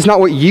advice. It's not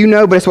what you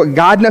know, but it's what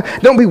God knows.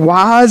 Don't be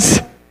wise.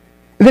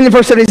 And then in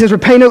verse 7 he says,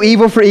 repay no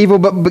evil for evil,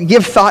 but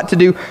give thought to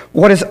do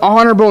what is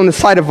honorable in the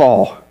sight of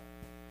all.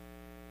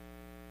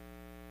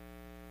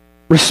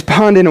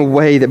 Respond in a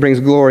way that brings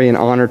glory and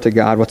honor to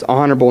God, what's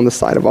honorable in the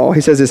sight of all.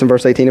 He says this in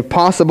verse 18, if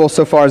possible,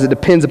 so far as it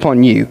depends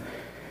upon you,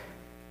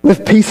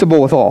 live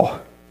peaceable with all.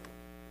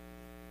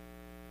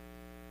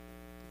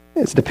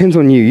 It depends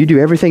on you. You do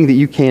everything that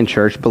you can,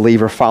 church,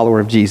 believer, follower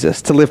of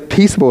Jesus, to live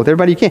peaceable with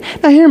everybody you can.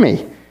 Now hear me.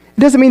 It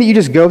doesn't mean that you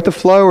just go with the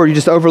flow, or you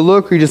just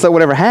overlook, or you just let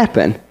whatever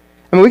happen.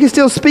 I mean, we can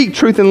still speak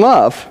truth and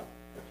love.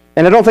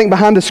 And I don't think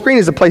behind the screen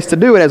is the place to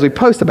do it as we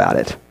post about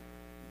it.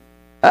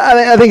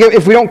 I think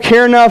if we don't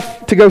care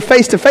enough to go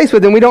face to face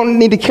with them, we don't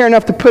need to care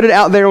enough to put it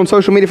out there on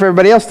social media for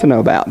everybody else to know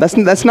about.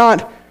 That's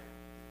not,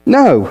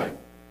 no.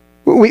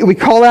 We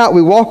call out,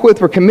 we walk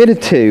with, we're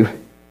committed to.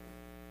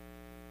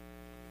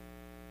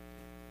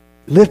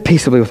 Live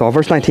peaceably with all.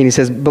 Verse 19, he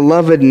says,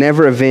 beloved,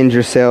 never avenge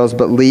yourselves,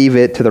 but leave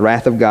it to the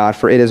wrath of God,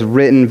 for it is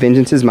written,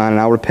 vengeance is mine,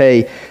 and I'll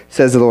repay,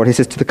 says the Lord. He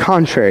says, to the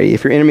contrary,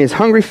 if your enemy is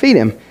hungry, feed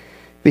him.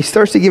 If he's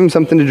thirsty, give him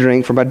something to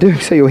drink, for by doing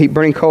so you'll heap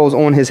burning coals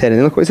on his head. And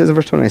then look what it says in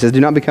verse 29. It says,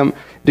 do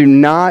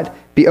not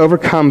be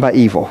overcome by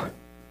evil.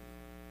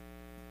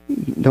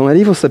 Don't let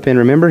evil slip in,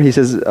 remember? He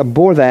says,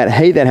 abhor that,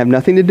 hate that, have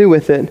nothing to do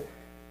with it.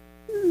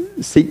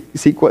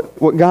 Seek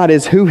what God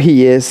is, who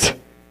he is.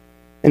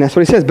 And that's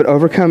what he says, but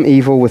overcome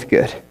evil with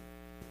good.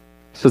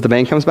 So as the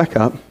band comes back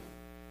up,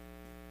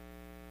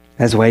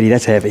 that's weighty,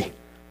 that's heavy.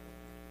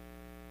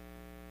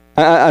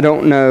 I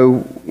don't know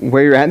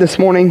where you're at this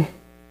morning.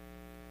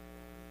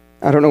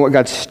 I don't know what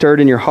God stirred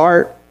in your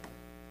heart.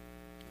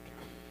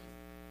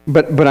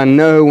 But I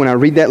know when I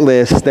read that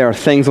list, there are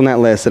things on that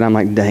list that I'm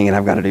like, dang it,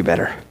 I've got to do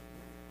better.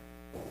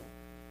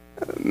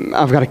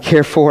 I've got to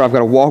care for, I've got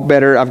to walk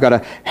better, I've got to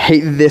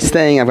hate this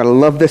thing, I've got to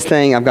love this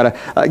thing, I've got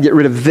to get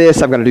rid of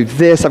this, I've got to do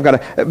this, I've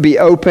got to be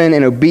open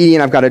and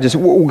obedient, I've got to just,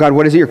 God,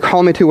 what is it you're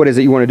calling me to? What is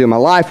it you want to do in my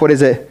life? What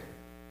is it?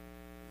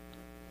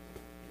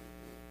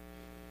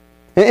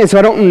 And so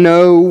I don't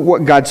know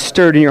what God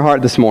stirred in your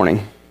heart this morning.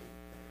 I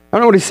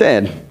don't know what he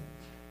said.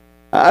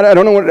 I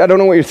don't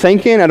know what you're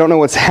thinking. I don't know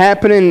what's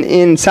happening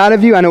inside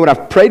of you. I know what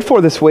I've prayed for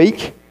this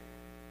week.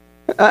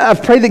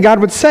 I've prayed that God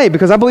would save,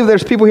 because I believe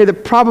there's people here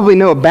that probably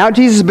know about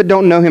Jesus but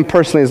don't know him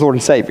personally as Lord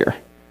and Savior.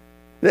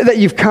 That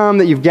you've come,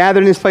 that you've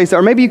gathered in this place,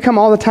 or maybe you come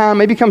all the time,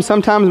 maybe you come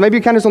sometimes, maybe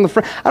you're kind of just on the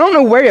front. I don't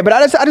know where yet, but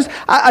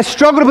I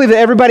struggle to believe that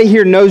everybody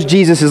here knows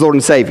Jesus as Lord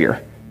and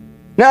Savior.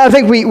 Now, I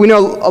think we know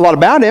a lot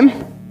about him.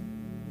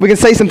 We can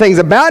say some things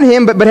about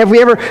him, but have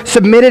we ever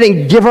submitted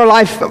and give our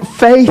life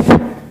faith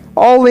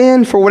all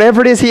in for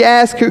whatever it is he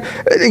asks,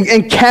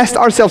 and cast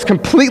ourselves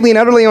completely and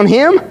utterly on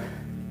him?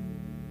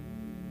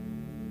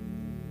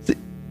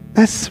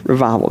 That's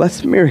revival.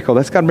 That's miracle.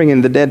 That's God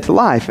bringing the dead to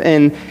life.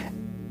 And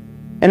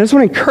I just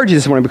want to encourage you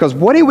this morning, because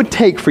what it would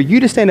take for you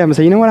to stand up and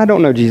say, you know what, I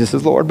don't know Jesus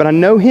as Lord, but I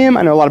know him,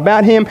 I know a lot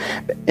about him,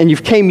 and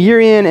you've came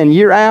year in and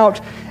year out,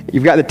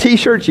 you've got the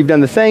t-shirts, you've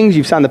done the things,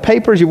 you've signed the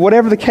papers,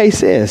 whatever the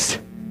case is.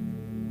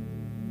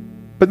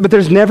 But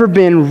there's never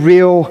been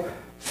real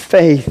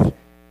faith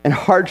and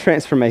heart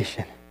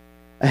transformation,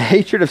 a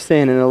hatred of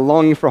sin and a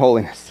longing for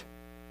holiness.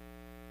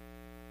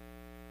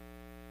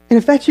 And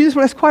if that's you this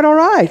morning, that's quite all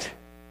right.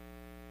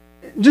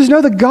 Just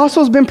know the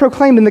gospel's been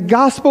proclaimed, and the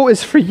gospel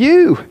is for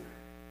you.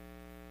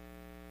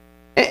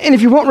 And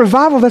if you want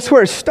revival, that's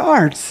where it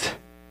starts.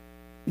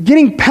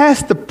 Getting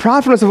past the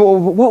pridefulness of, well,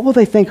 what will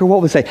they think or what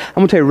will they say? I'm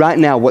going to tell you right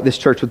now what this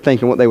church would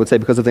think and what they would say,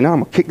 because if they know, I'm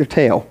going to kick their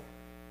tail.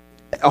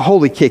 A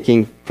holy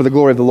kicking for the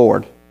glory of the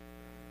Lord.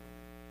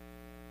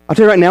 I'll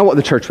tell you right now what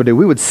the church would do.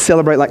 We would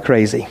celebrate like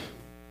crazy.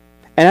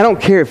 And I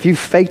don't care if you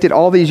faked it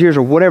all these years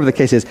or whatever the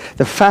case is.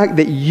 The fact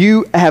that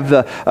you have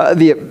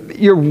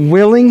you're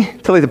willing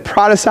to lay the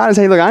pride aside and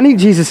say, look, I need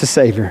Jesus as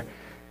Savior.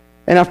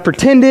 And I've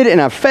pretended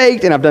and I've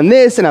faked and I've done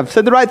this and I've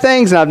said the right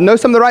things and I know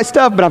some of the right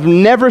stuff, but I've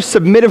never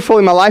submitted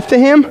fully my life to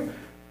him.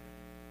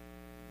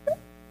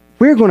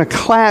 We're going to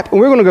clap and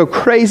we're going to go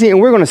crazy and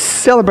we're going to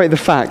celebrate the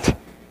fact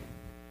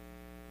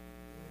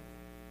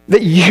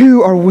that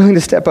you are willing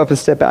to step up and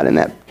step out in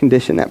that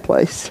condition, that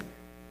place.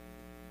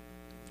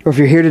 Or if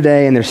you're here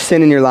today and there's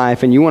sin in your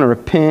life and you want to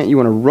repent, you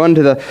want to run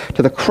to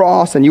the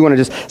cross and you want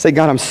to just say,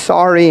 God, I'm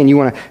sorry, and you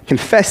want to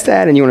confess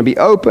that and you want to be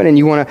open and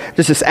you want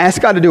to just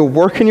ask God to do a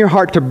work in your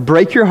heart to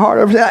break your heart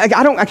over that.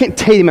 I can't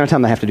tell you the amount of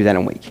time I have to do that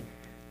in a week.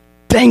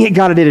 Dang it,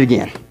 God, I did it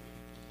again.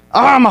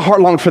 My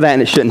heart longed for that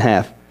and it shouldn't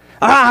have.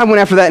 I went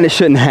after that and it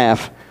shouldn't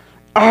have.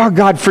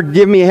 God,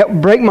 forgive me, help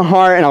break my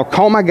heart, and I'll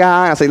call my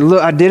guy and I'll say,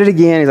 look, I did it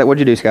again. He's like, what'd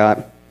you do,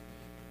 Scott?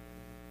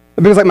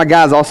 Because like my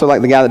guy's also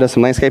like the guy that does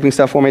some landscaping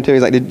stuff for me too.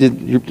 He's like, did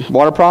your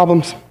water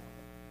problems?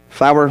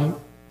 Flower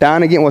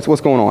dying again? What's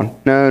going on?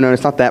 No,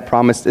 it's not that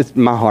problem. It's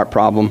my heart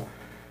problem.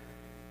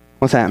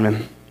 What's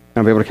happening?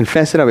 I'll be able to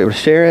confess it. I'll be able to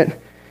share it.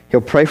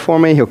 He'll pray for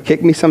me. He'll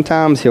kick me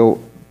sometimes.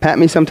 He'll pat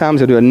me sometimes.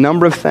 He'll do a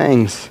number of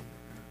things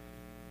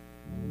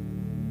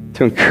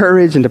to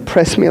encourage and to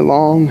press me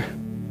along.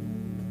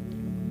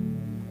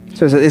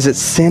 So is it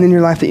sin in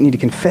your life that you need to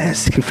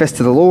confess? Confess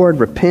to the Lord,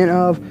 repent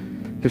of,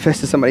 confess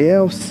to somebody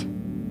else?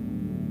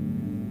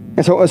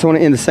 And so I want to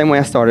end the same way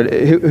I started.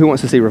 Who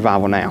wants to see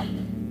revival now?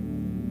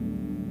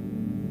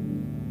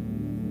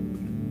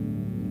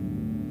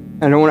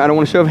 I don't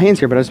want to show of hands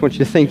here, but I just want you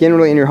to think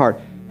inwardly in your heart.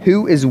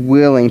 Who is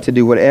willing to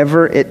do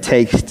whatever it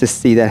takes to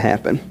see that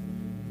happen?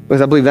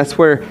 Because I believe that's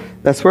where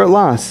it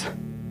lies.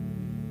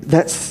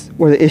 That's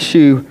where the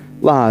issue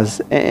lies.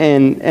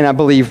 And I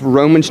believe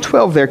Romans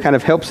 12 there kind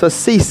of helps us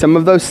see some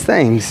of those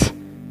things.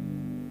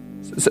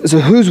 So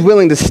who's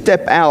willing to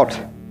step out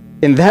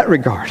in that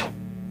regard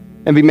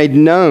and be made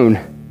known,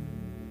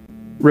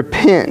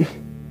 repent,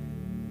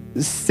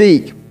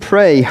 seek,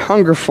 pray,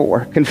 hunger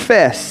for,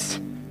 confess,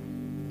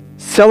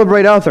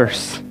 celebrate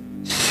others,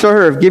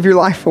 serve, give your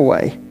life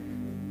away?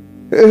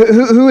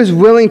 Who is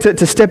willing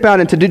to step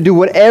out and to do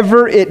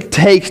whatever it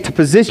takes to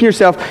position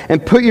yourself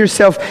and put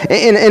yourself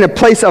in a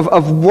place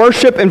of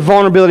worship and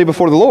vulnerability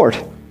before the Lord?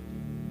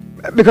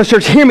 Because,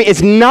 church, hear me,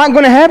 it's not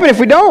going to happen if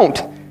we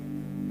don't.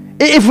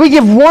 If we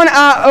give one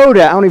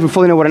iota, I don't even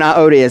fully know what an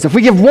iota is. If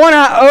we give one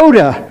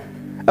iota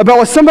about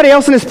what somebody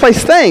else in this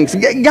place thinks,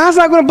 God's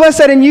not going to bless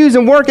that and use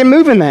and work and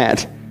move in that.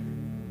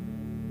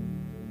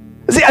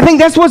 See, I think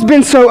that's what's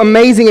been so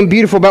amazing and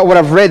beautiful about what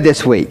I've read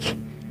this week.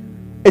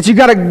 It's you've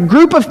got a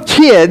group of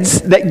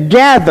kids that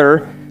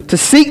gather to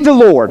seek the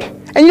Lord.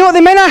 And you know what?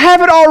 They may not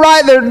have it all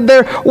right.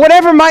 They're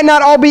whatever might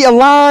not all be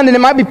aligned, and it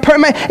might be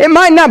it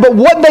might not. But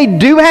what they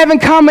do have in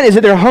common is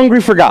that they're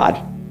hungry for God.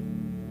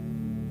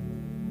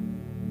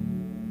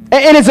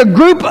 And it's a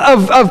group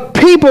of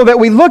people that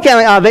we look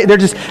at. They're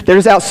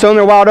just out sowing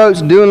their wild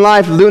oats, doing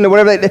life, doing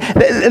whatever.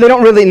 They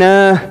don't really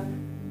know.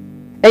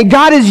 And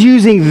God is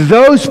using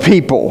those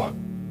people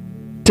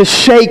to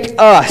shake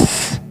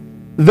us.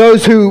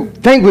 Those who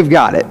think we've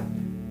got it,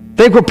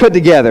 think we're put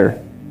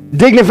together,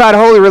 dignified,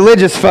 holy,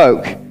 religious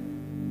folk.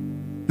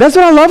 That's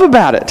what I love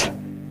about it,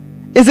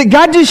 is that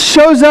God just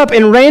shows up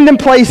in random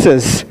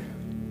places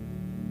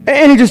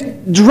and he just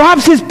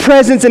drops his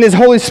presence and his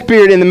Holy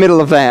Spirit in the middle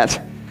of that.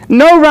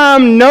 No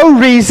rhyme, no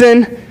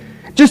reason,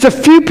 just a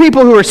few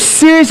people who are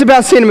serious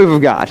about seeing a move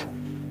of God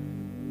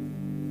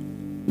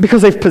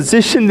because they've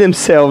positioned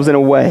themselves in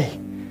a way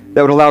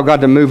that would allow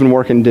God to move and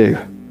work and do,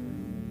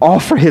 all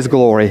for his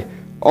glory,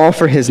 all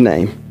for his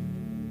name.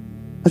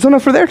 I don't know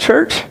for their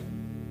church.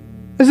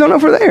 I don't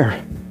know for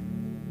there.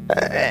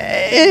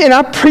 And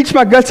I preach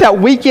my guts out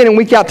week in and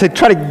week out to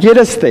try to get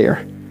us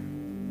there.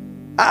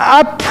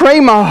 I pray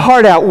my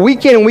heart out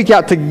week in and week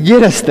out to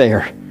get us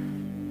there.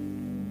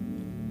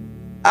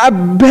 I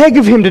beg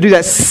of him to do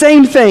that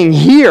same thing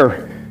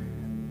here.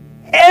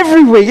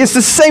 Every week, it's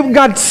the same.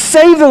 God,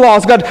 save the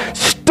lost. God,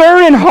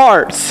 stir in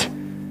hearts.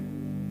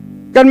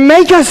 God,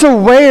 make us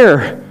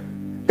aware.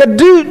 God,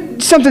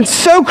 do something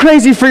so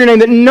crazy for your name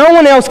that no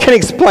one else can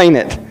explain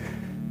it.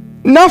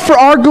 Not for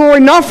our glory,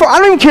 I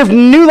don't even care if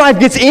New Life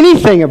gets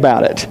anything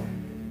about it.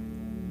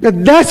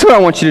 God, that's what I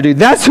want you to do.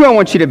 That's who I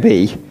want you to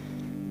be.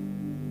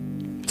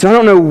 So I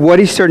don't know what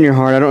he's stirred in your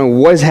heart. I don't know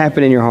what's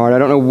happened in your heart. I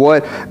don't know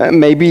what,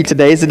 maybe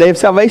today is the day of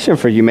salvation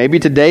for you. Maybe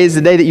today is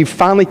the day that you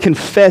finally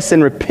confess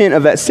and repent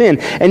of that sin.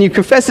 And you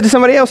confess it to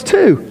somebody else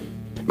too.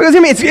 Because, I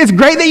mean, it's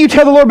great that you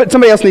tell the Lord, but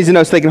somebody else needs to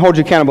know so they can hold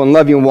you accountable and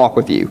love you and walk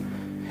with you.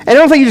 And I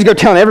don't think you just go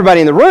telling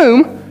everybody in the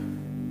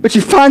room, but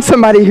you find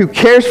somebody who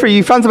cares for you,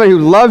 you find somebody who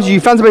loves you,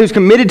 you find somebody who's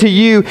committed to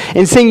you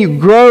and seeing you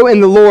grow in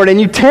the Lord, and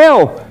you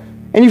tell,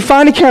 and you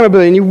find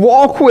accountability, and you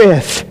walk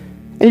with,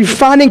 and you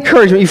find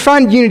encouragement, you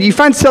find unity, you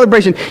find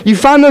celebration, you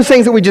find those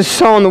things that we just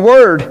saw in the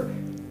Word.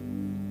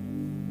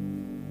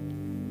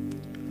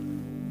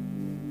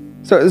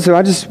 So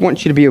I just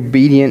want you to be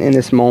obedient in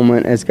this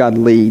moment as God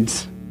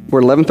leads.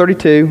 We're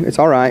 11:32, it's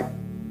all right.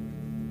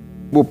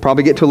 We'll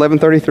probably get to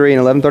 11:33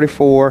 and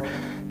 11:34.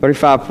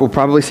 35, we'll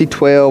probably see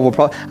 12.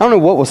 I don't know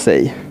what we'll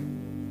see.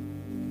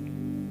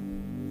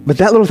 But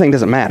that little thing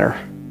doesn't matter.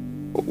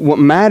 What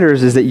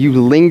matters is that you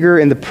linger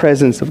in the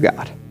presence of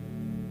God.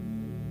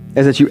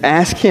 Is that you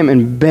ask him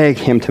and beg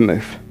him to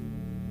move.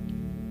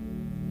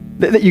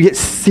 That you get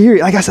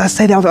serious. Like I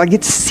say that, I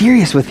get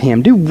serious with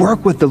him. Do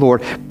work with the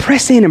Lord.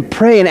 Press in and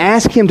pray and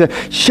ask him to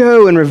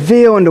show and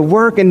reveal and to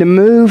work and to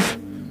move.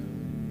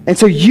 And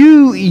so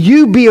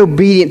you be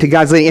obedient to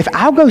God's leading. If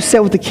I'll go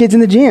sit with the kids in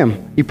the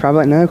gym, you probably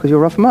like, no, because you'll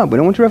rough them up. We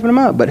don't want you roughing them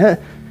up. But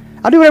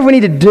I'll do whatever we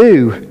need to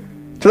do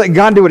to let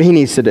God do what he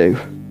needs to do.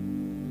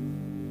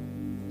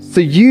 So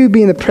you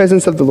be in the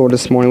presence of the Lord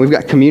this morning. We've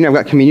got communion. I've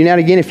got communion out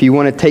again. If you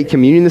want to take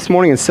communion this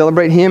morning and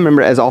celebrate him,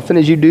 remember, as often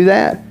as you do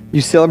that,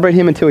 you celebrate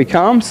him until he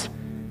comes.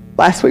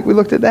 Last week we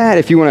looked at that.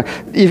 If you want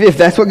to, if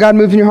that's what God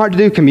moves in your heart to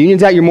do,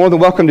 communion's out. You're more than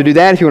welcome to do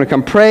that. If you want to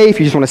come pray, if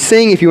you just want to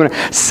sing, if you want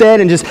to sit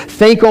and just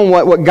think on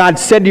what God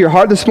said to your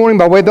heart this morning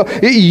by way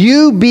of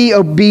you be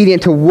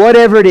obedient to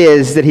whatever it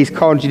is that he's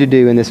called you to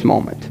do in this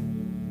moment.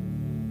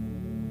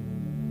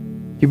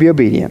 You be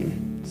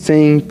obedient.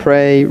 Sing,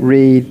 pray,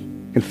 read,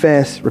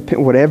 confess,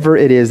 repent, whatever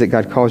it is that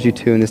God calls you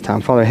to in this time.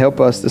 Father, help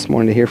us this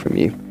morning to hear from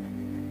you.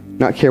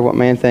 Not care what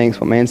man thinks,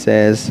 what man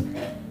says.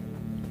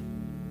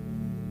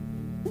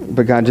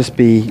 But God, just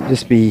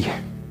be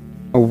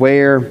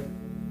aware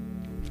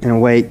and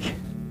awake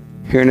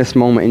here in this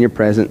moment in your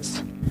presence.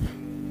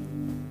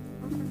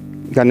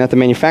 God, nothing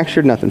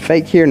manufactured, nothing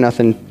fake here,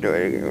 nothing,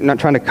 not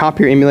trying to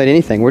copy or emulate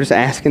anything. We're just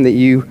asking that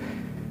you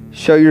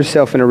show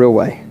yourself in a real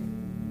way.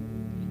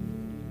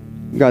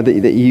 God,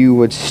 that you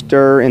would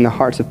stir in the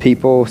hearts of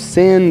people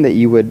sin, that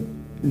you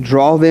would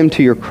draw them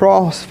to your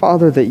cross,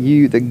 Father, that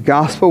the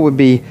gospel would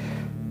be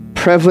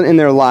prevalent in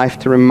their life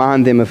to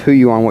remind them of who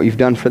you are and what you've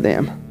done for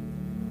them.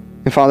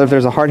 And Father, if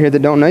there's a heart here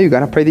that don't know you,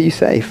 God, I pray that you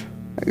save.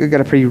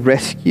 God, I pray you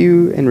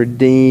rescue and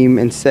redeem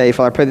and save.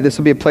 Father, I pray that this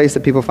will be a place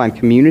that people find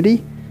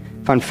community,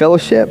 find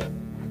fellowship,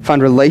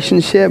 find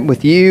relationship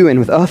with you and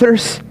with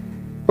others,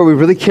 where we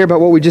really care about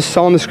what we just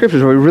saw in the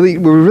scriptures, where we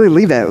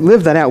really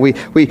live that out.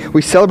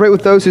 We celebrate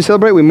with those who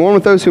celebrate, we mourn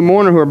with those who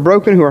mourn, or who are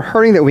broken, who are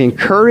hurting, that we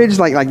encourage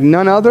like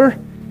none other.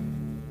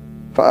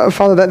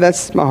 Father,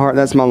 that's my heart,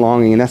 that's my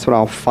longing, and that's what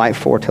I'll fight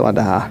for till I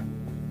die.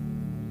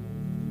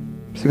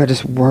 So God,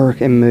 just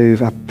work and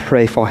move. I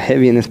pray, fall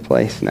heavy in this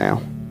place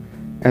now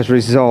as a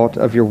result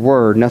of your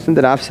word. Nothing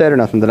that I've said or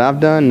nothing that I've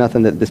done,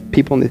 nothing that this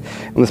people on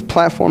this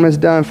platform has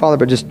done, Father,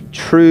 but just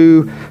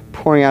true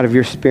pouring out of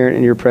your spirit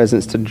and your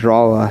presence to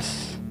draw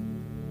us.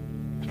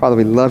 Father,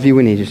 we love you.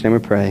 We need you. In your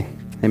name we pray.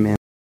 Amen.